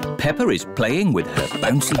 Peppa is playing with her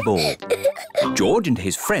bouncy ball. George and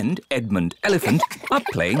his friend Edmund Elephant are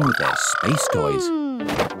playing with their space toys. Moon.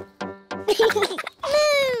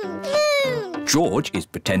 George is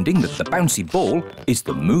pretending that the bouncy ball is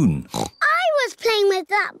the moon. I was playing with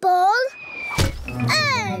that ball.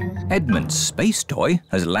 Oh! Edmund's space toy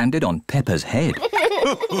has landed on Peppa's head.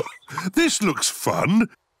 This looks fun.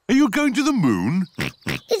 Are you going to the moon?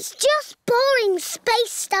 It's just boring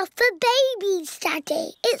space stuff for babies,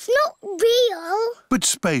 Daddy. It's not real. But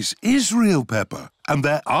space is real, Peppa. And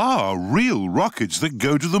there are real rockets that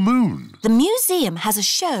go to the moon. The museum has a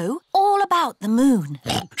show all about the moon.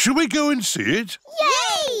 Shall we go and see it?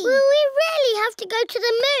 Yay! Will we really have to go to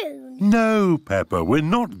the moon? No, Peppa, we're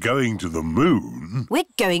not going to the moon. We're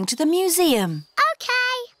going to the museum. OK.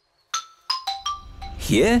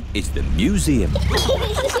 Here is the museum.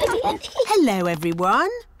 Hello, everyone.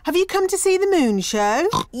 Have you come to see the moon show?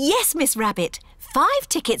 Yes, Miss Rabbit. 5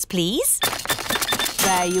 tickets, please.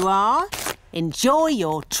 There you are. Enjoy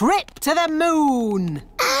your trip to the moon.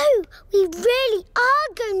 Oh, we really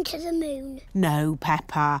are going to the moon. No,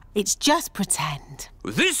 Peppa. It's just pretend.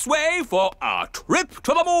 This way for our trip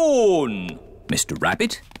to the moon. Mr.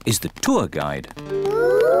 Rabbit is the tour guide.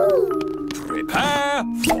 Ooh. Prepare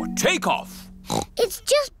for takeoff. It's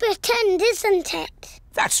just pretend, isn't it?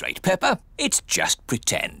 That's right, Peppa. It's just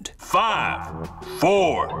pretend. 5,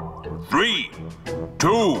 4, 3, 2,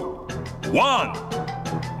 1.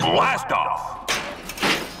 Blast off!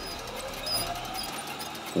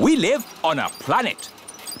 We live on a planet.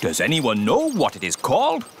 Does anyone know what it is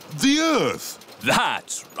called? The Earth.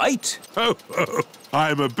 That's right.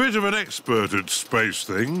 I'm a bit of an expert at space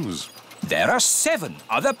things. There are 7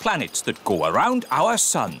 other planets that go around our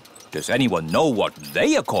sun. Does anyone know what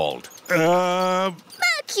they are called? Mercury.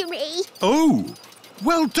 Oh,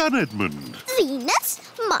 well done, Edmund. Venus,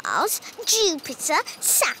 Mars, Jupiter,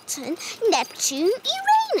 Saturn, Neptune,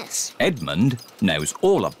 Uranus. Edmund knows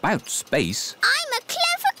all about space. I'm a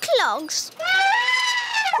clever clogs.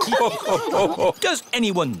 Does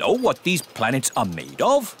anyone know what these planets are made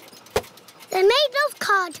of? They're made of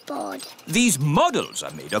cardboard. These models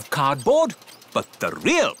are made of cardboard, but the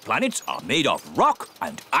real planets are made of rock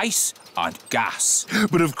and ice and gas.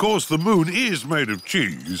 But of course the moon is made of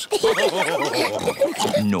cheese.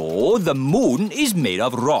 No, the moon is made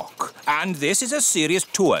of rock. And this is a serious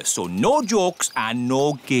tour, so no jokes and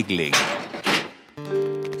no giggling.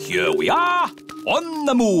 Here we are, on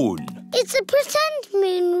the moon. It's a pretend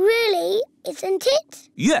moon, really, isn't it?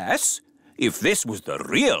 Yes. If this was the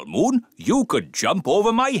real moon, you could jump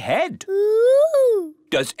over my head. Ooh!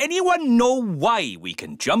 Does anyone know why we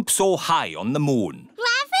can jump so high on the moon?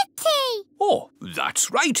 Gravity! Oh, that's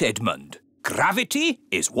right, Edmund. Gravity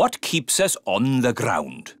is what keeps us on the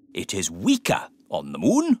ground. It is weaker on the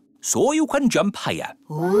moon, so you can jump higher.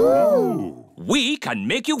 Ooh! We can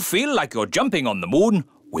make you feel like you're jumping on the moon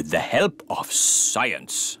with the help of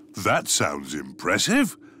science. That sounds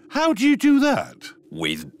impressive. How do you do that?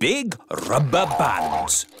 With big rubber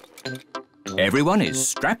bands. Everyone is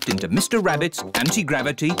strapped into Mr. Rabbit's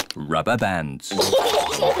anti-gravity rubber bands.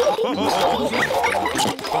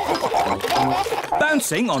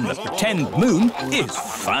 Bouncing on the pretend moon is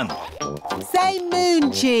fun. Say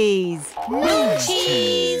moon cheese. Moon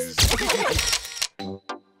cheese.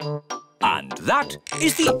 And that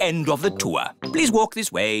is the end of the tour. Please walk this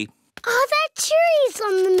way. Are there trees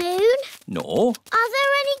on the moon? No. Are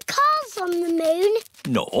there any cars on the moon?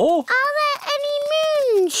 No. Are there any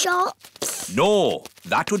moon shops? No,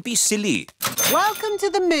 that would be silly. Welcome to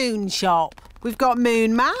the moon shop. We've got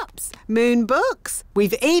moon maps, moon books.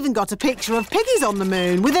 We've even got a picture of piggies on the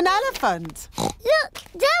moon with an elephant. Look,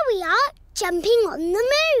 there we are, jumping on the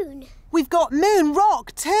moon. We've got moon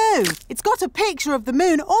rock too. It's got a picture of the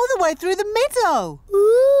moon all the way through the middle.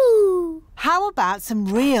 Ooh. How about some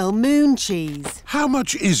real moon cheese? How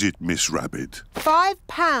much is it, Miss Rabbit?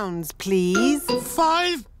 £5, please.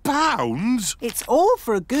 £5? It's all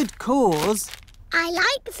for a good cause. I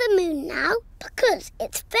like the moon now because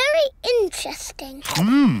it's very interesting.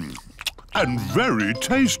 And very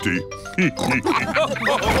tasty.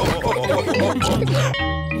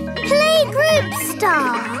 Playgroup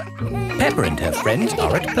star. Peppa and her friends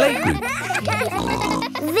are at playgroup.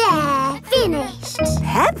 There, finished.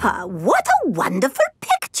 Peppa, what a wonderful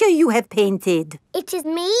picture you have painted. It is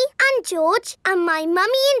me and George and my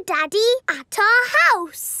mummy and daddy at our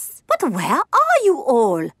house. But where are you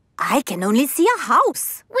all? I can only see a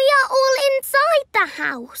house. We are all inside the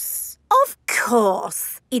house. Of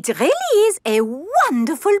course. It really is a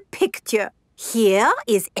wonderful picture. Here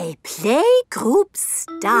is a playgroup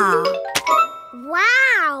star.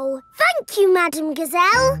 Wow! Thank you, Madam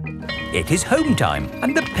Gazelle. It is home time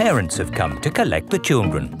and the parents have come to collect the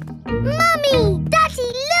children. Mummy!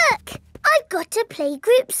 Daddy, look! I've got a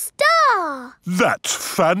playgroup star. That's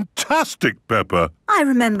fantastic, Peppa. I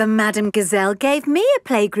remember Madam Gazelle gave me a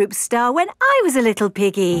playgroup star when I was a little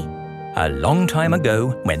piggy. A long time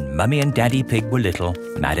ago, when Mummy and Daddy Pig were little,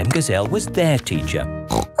 Madame Gazelle was their teacher.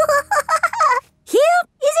 Here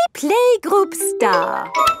is a playgroup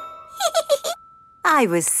star. I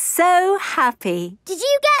was so happy. Did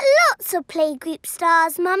you get lots of playgroup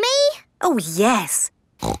stars, Mummy? Oh, yes.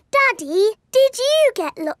 Daddy, did you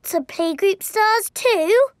get lots of playgroup stars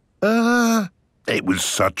too? It was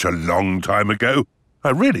such a long time ago. I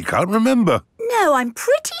really can't remember. No, I'm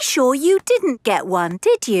pretty sure you didn't get one,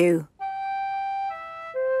 did you?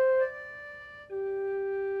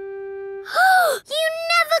 You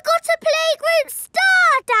never got a playgroup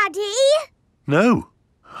star, Daddy! No,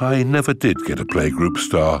 I never did get a playgroup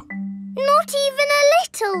star. Not even a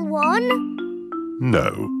little one?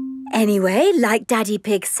 No. Anyway, like Daddy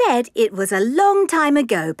Pig said, it was a long time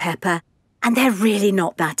ago, Peppa, and they're really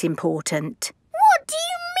not that important. What do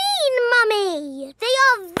you mean, Mummy? They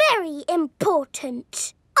are very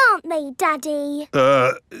important, aren't they, Daddy?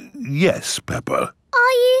 Yes, Peppa.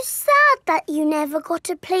 Are you sad that you never got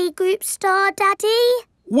a playgroup star, Daddy?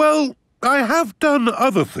 Well, I have done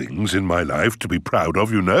other things in my life to be proud of,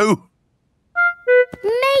 you know.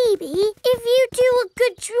 Maybe if you do a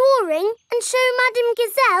good drawing and show Madame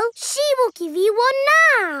Gazelle, she will give you one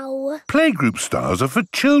now. Playgroup stars are for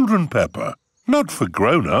children, Peppa, not for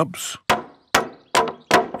grown-ups.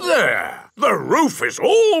 There! The roof is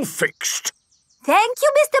all fixed. Thank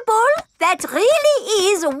you, Mr. Bull. That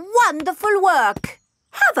really is wonderful work.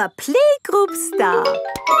 Have a playgroup star.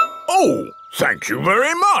 Oh, thank you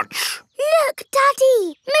very much. Look,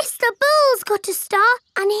 Daddy, Mr. Bull's got a star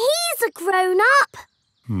and he's a grown-up.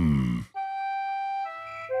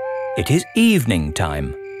 It is evening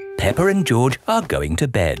time. Peppa and George are going to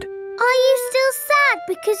bed. Are you still sad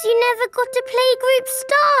because you never got a playgroup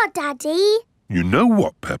star, Daddy? You know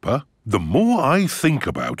what, Peppa? The more I think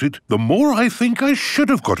about it, the more I think I should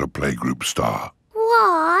have got a playgroup star.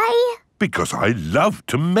 Why? Because I love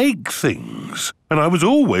to make things. And I was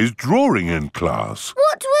always drawing in class.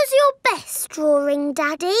 What was your best drawing,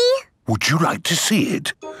 Daddy? Would you like to see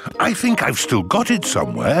it? I think I've still got it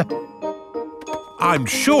somewhere. I'm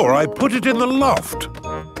sure I put it in the loft.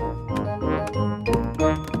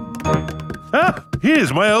 Ah,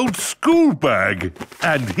 here's my old school bag.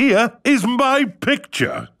 And here is my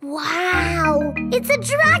picture. Wow! It's a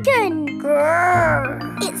dragon!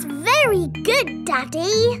 Grrr. It's very good,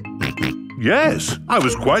 Daddy. Yes, I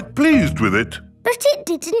was quite pleased with it. But it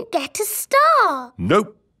didn't get a star.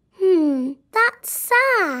 Nope. That's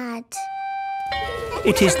sad.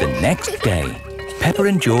 It is the next day. Peppa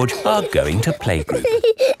and George are going to playgroup.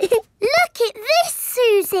 Look at this,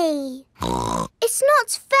 Susie. It's not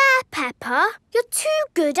fair, Peppa. You're too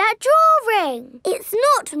good at drawing. It's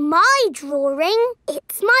not my drawing.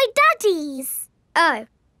 It's my Daddy's. Oh,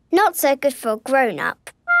 not so good for a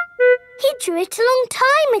grown-up. He drew it a long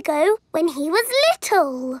time ago when he was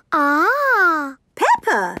little. Ah.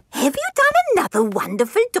 Peppa, have you done another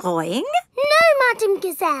wonderful drawing? No, Madame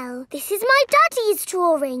Gazelle. This is my Daddy's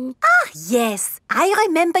drawing. Ah, yes. I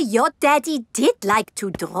remember your Daddy did like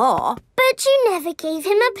to draw. But you never gave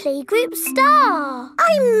him a playgroup star.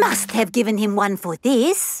 I must have given him one for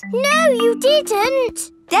this. No, you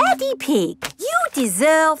didn't. Daddy Pig, you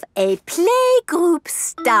deserve a playgroup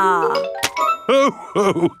star.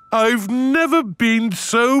 Oh, I've never been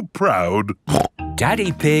so proud.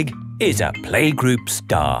 Daddy Pig is a playgroup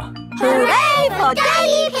star. Hooray for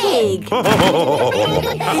Daddy Pig!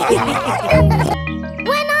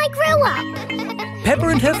 When I grow up. Peppa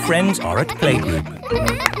and her friends are at playgroup.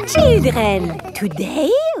 Children,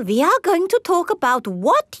 today we are going to talk about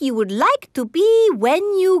what you would like to be when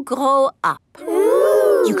you grow up.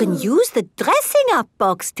 Ooh. You can use the dressing up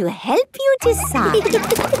box to help you decide.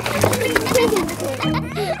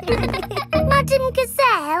 Madame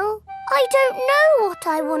Gazelle, I don't know what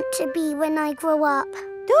I want to be when I grow up.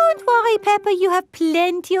 Don't worry, Peppa, you have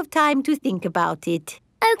plenty of time to think about it.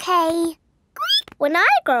 OK. When I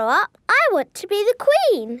grow up, I want to be the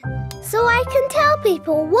Queen, so I can tell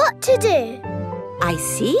people what to do. I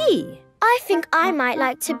see. I think I might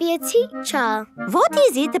like to be a teacher. What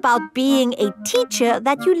is it about being a teacher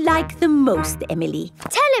that you like the most, Emily?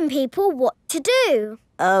 Telling people what to do.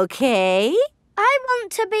 OK. I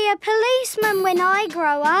want to be a policeman when I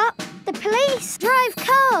grow up. The police drive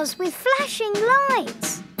cars cars with flashing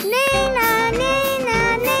lights. Nina,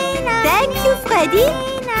 Nina, Nina. Thank you, Freddy.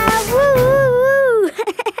 Nina, woo, woo, woo.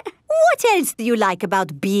 What else do you like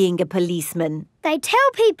about being a policeman? They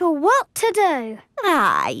tell people what to do.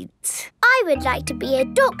 Right. I would like to be a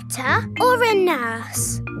doctor or a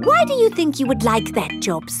nurse. Why do you think you would like that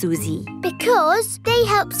job, Susie? Because they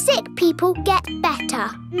help sick people get better.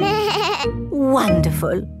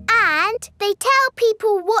 Wonderful. And they tell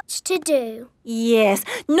people what to do. Yes,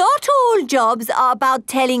 not all jobs are about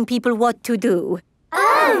telling people what to do.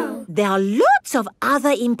 Oh! There are lots of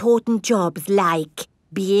other important jobs like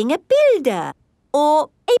being a builder or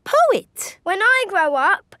a poet. When I grow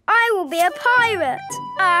up, I will be a pirate.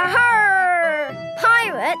 Aha!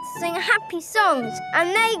 Pirates sing happy songs and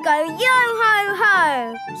they go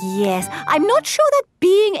yo-ho-ho. Yes, I'm not sure that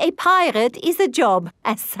being a pirate is a job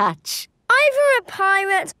as such. Either a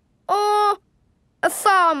pirate or a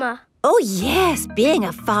farmer. Oh yes, being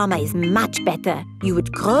a farmer is much better. You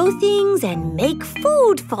would grow things and make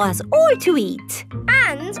food for us all to eat.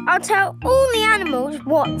 And I'll tell all the animals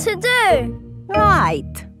what to do.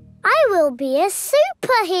 Right. I will be a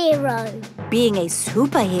superhero. Being a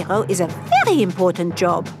superhero is a very important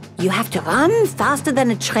job. You have to run faster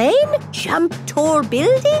than a train, jump tall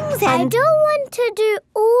buildings and... I don't want to do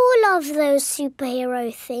all of those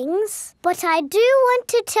superhero things, but I do want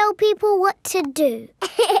to tell people what to do.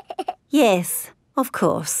 Yes, of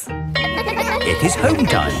course. It is home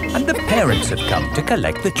time and the parents have come to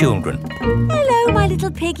collect the children. Hello, my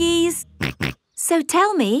little piggies. So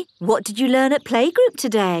tell me, what did you learn at playgroup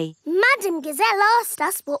today? Madam Gazelle asked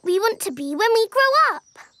us what we want to be when we grow up.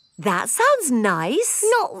 That sounds nice.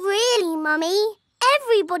 Not really, Mummy.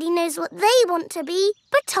 Everybody knows what they want to be,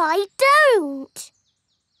 but I don't.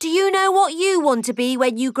 Do you know what you want to be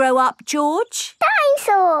when you grow up, George?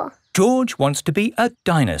 Dinosaur. George wants to be a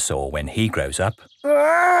dinosaur when he grows up.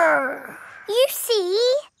 You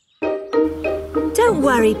see? Don't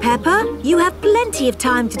worry, Peppa. You have plenty of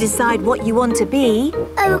time to decide what you want to be.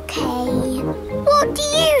 OK. What do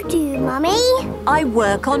you do, Mummy? I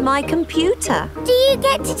work on my computer. Do you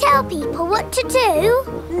get to tell people what to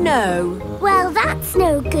do? No. Well, that's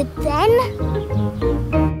no good then.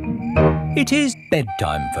 It is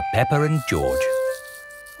bedtime for Peppa and George.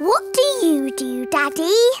 What do you do,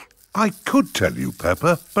 Daddy? I could tell you,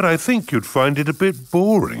 Peppa, but I think you'd find it a bit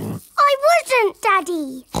boring. I wouldn't,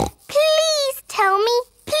 Daddy. Please tell me,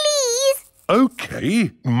 please.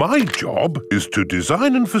 OK, my job is to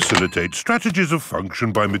design and facilitate strategies of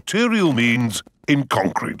function by material means in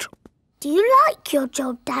concrete. Do you like your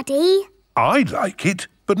job, Daddy? I like it,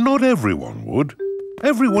 but not everyone would.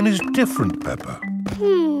 Everyone is different, Peppa.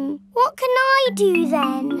 What can I do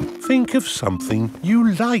then? Think of something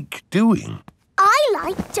you like doing. I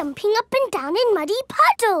like jumping up and down in muddy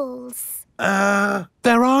puddles.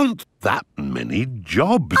 There aren't that many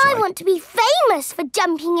jobs. I want to be famous for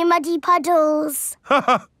jumping in muddy puddles.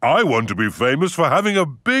 I want to be famous for having a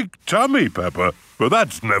big tummy, Peppa, but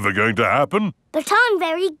that's never going to happen. But I'm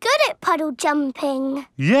very good at puddle jumping.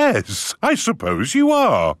 Yes, I suppose you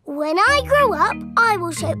are. When I grow up, I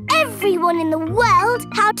will show everyone in the world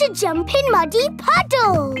how to jump in muddy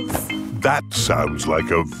puddles. That sounds like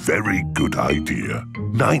a very good idea.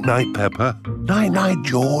 Night-night, Peppa. Night-night,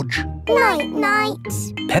 George. Night-night.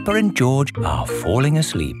 Peppa and George are falling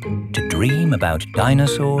asleep to dream about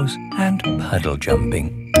dinosaurs and puddle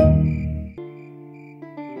jumping.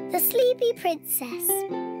 The Sleepy Princess.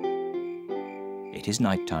 It is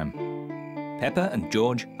night time. Peppa and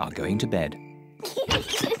George are going to bed.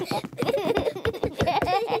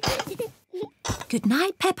 Good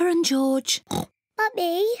night, Peppa and George.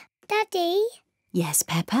 Mummy, Daddy. Yes,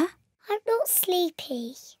 Peppa? I'm not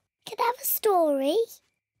sleepy. Can I have a story?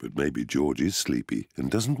 But maybe George is sleepy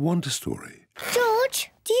and doesn't want a story.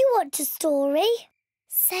 George, do you want a story?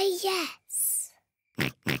 Say yes.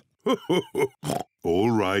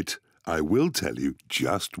 All right, I will tell you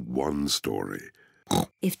just one story.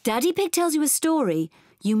 If Daddy Pig tells you a story,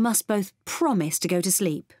 you must both promise to go to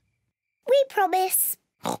sleep. We promise.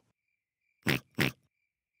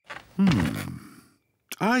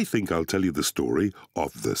 I think I'll tell you the story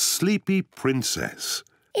of the Sleepy Princess.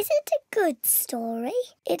 Is it a good story?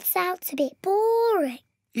 It sounds a bit boring.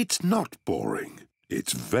 It's not boring.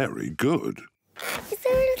 It's very good. Is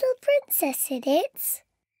there a little princess in it?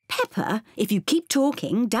 Peppa, if you keep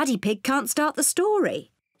talking, Daddy Pig can't start the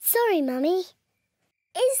story. Sorry, Mummy.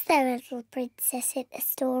 Is there a little princess in the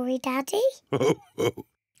story, Daddy? Oh,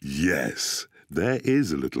 yes, there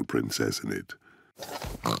is a little princess in it.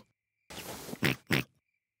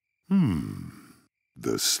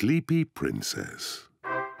 The Sleepy Princess.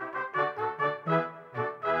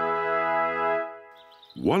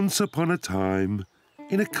 Once upon a time,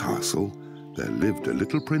 in a castle, there lived a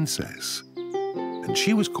little princess. And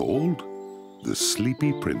she was called the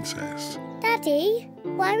Sleepy Princess. Daddy,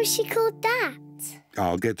 why was she called that?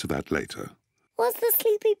 I'll get to that later. Was the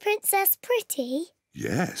Sleepy Princess pretty?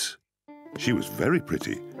 Yes, she was very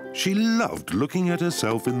pretty. She loved looking at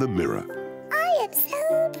herself in the mirror. I am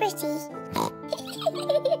so pretty.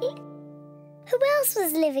 Who else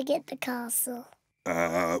was living in the castle?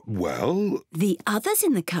 Well... The others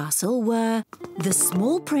in the castle were the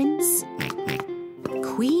small prince,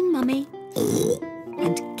 Queen Mummy,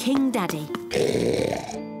 and King Daddy.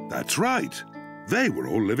 That's right. They were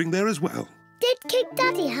all living there as well. Did King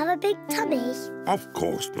Daddy have a big tummy? Of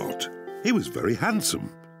course not. He was very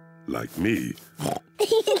handsome. Like me.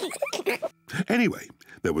 Anyway,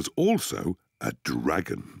 there was also a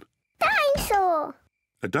dragon. Dinosaur!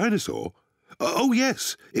 A dinosaur? Oh,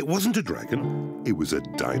 yes. It wasn't a dragon. It was a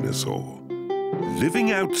dinosaur.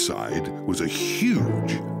 Living outside was a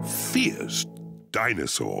huge, fierce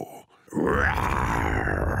dinosaur.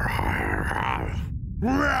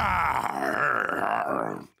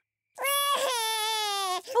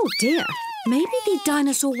 Oh, dear. Maybe the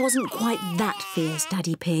dinosaur wasn't quite that fierce,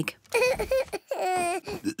 Daddy Pig.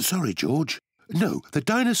 Sorry, George. No, the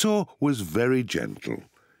dinosaur was very gentle.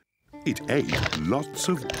 It ate lots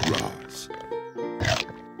of grass.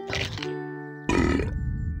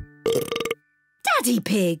 Daddy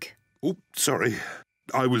Pig! Oh, sorry.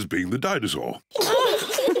 I was being the dinosaur.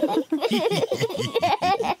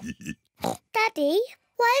 Daddy,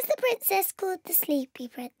 why is the princess called the Sleepy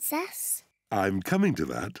Princess? I'm coming to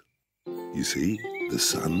that. You see, the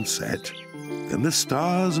sun set, then the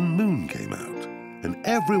stars and moon came out, and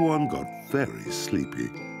everyone got very sleepy.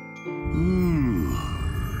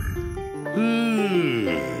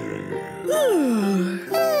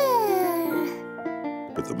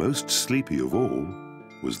 But the most sleepy of all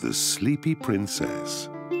was the Sleepy Princess.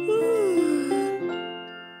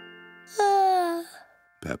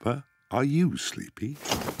 Peppa, are you sleepy?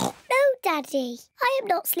 No, Daddy. I am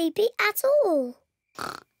not sleepy at all.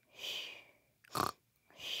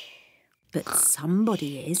 But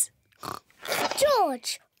somebody is.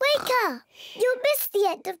 George, wake up. You'll miss the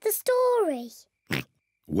end of the story.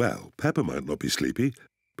 Well, Peppa might not be sleepy,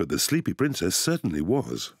 but the Sleepy Princess certainly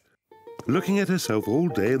was. Looking at herself all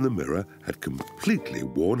day in the mirror had completely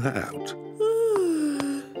worn her out.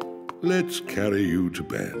 Let's carry you to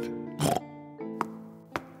bed.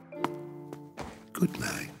 Good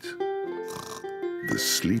night. The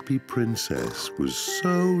Sleepy Princess was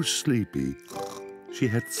so sleepy, she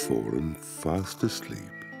had fallen fast asleep.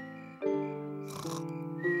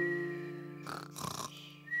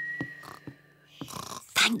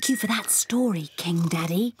 Thank you for that story, King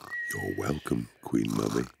Daddy. You're welcome, Queen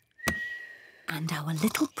Mummy. And our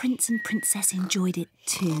little prince and princess enjoyed it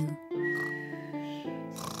too.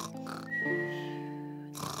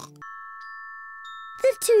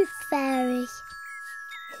 The Tooth Fairy.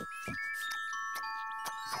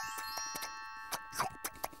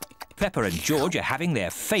 Peppa and George are having their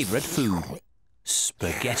favourite food,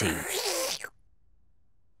 spaghetti.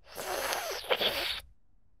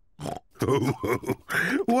 Oh,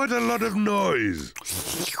 what a lot of noise!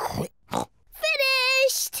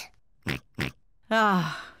 Finished!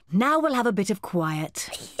 Ah, now we'll have a bit of quiet.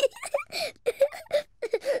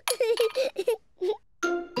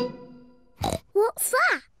 What's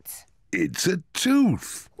that? It's a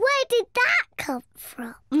tooth. Where did that come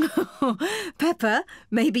from? Peppa,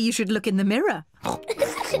 maybe you should look in the mirror.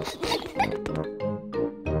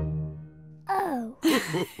 Oh.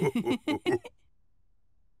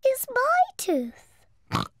 It's my tooth.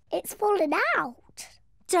 It's fallen out.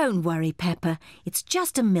 Don't worry, Peppa. It's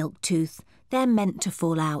just a milk tooth. They're meant to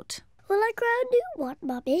fall out. Will I grow a new one,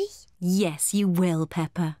 Mummy? Yes, you will,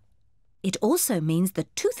 Peppa. It also means the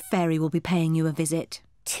Tooth Fairy will be paying you a visit.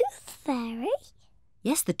 Tooth Fairy?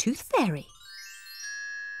 Yes, the Tooth Fairy.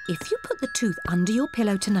 If you put the tooth under your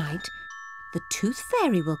pillow tonight, the Tooth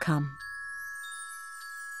Fairy will come.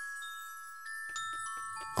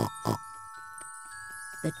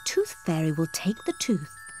 The Tooth Fairy will take the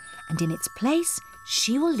tooth, and in its place,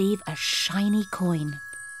 she will leave a shiny coin.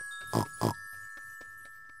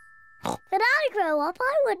 When I grow up,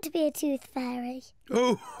 I want to be a Tooth Fairy.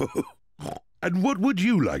 Oh, and what would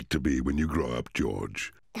you like to be when you grow up,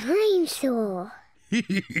 George? Dinosaur.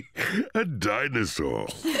 A dinosaur.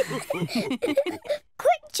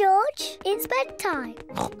 Quick, George. It's bedtime.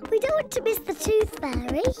 We don't want to miss the Tooth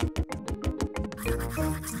Fairy.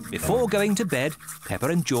 Before going to bed, Peppa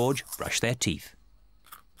and George brush their teeth.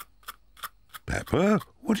 Peppa,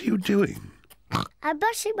 what are you doing? I'm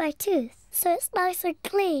brushing my tooth so it's nice and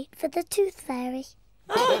clean for the Tooth Fairy.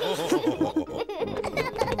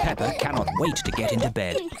 Peppa cannot wait to get into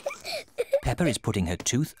bed. Peppa is putting her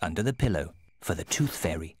tooth under the pillow for the tooth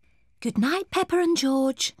fairy. Good night, Peppa and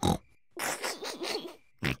George.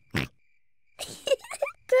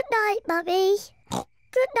 Good night, Mummy.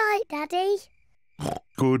 Good night, Daddy.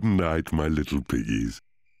 Good night, my little piggies.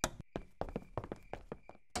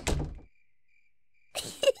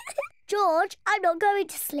 George, I'm not going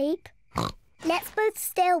to sleep. Let's both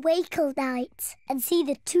stay awake all night and see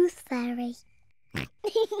the tooth fairy.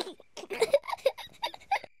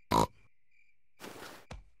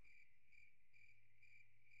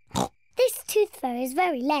 This tooth fairy is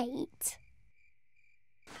very late.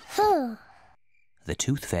 The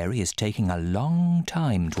tooth fairy is taking a long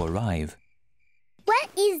time to arrive. Where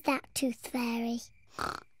is that tooth fairy?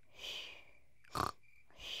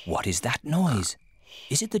 What is that noise?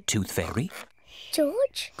 Is it the tooth fairy?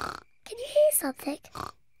 George, can you hear something?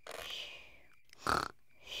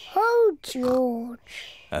 Oh,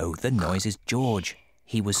 George. Oh, the noise is George.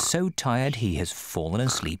 He was so tired he has fallen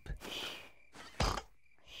asleep.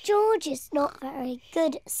 George is not very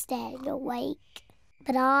good at staying awake,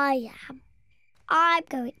 but I am. I'm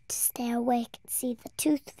going to stay awake and see the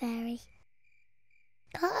tooth fairy.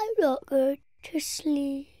 I'm not going to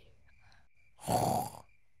sleep.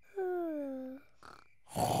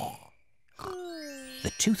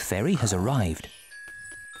 The tooth fairy has arrived.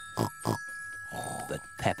 But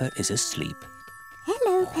Peppa is asleep.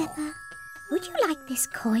 Hello, Peppa. Would you like this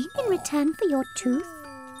coin in return for your tooth?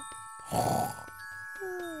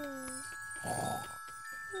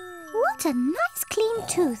 What a nice clean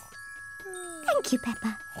tooth. Thank you,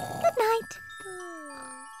 Peppa. Good night.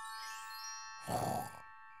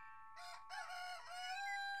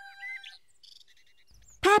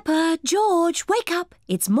 Peppa, George, wake up.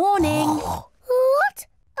 It's morning. What?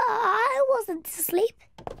 I wasn't asleep.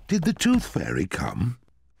 Did the tooth fairy come?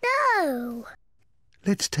 No.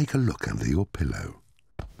 Let's take a look under your pillow.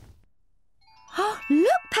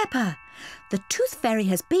 Look, Peppa. The tooth fairy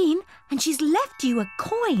has been and she's left you a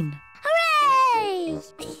coin. Hooray!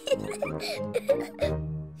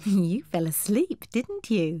 You fell asleep, didn't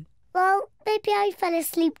you? Well, maybe I fell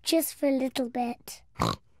asleep just for a little bit.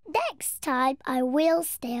 Next time I will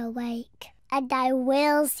stay awake and I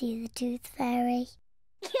will see the tooth fairy.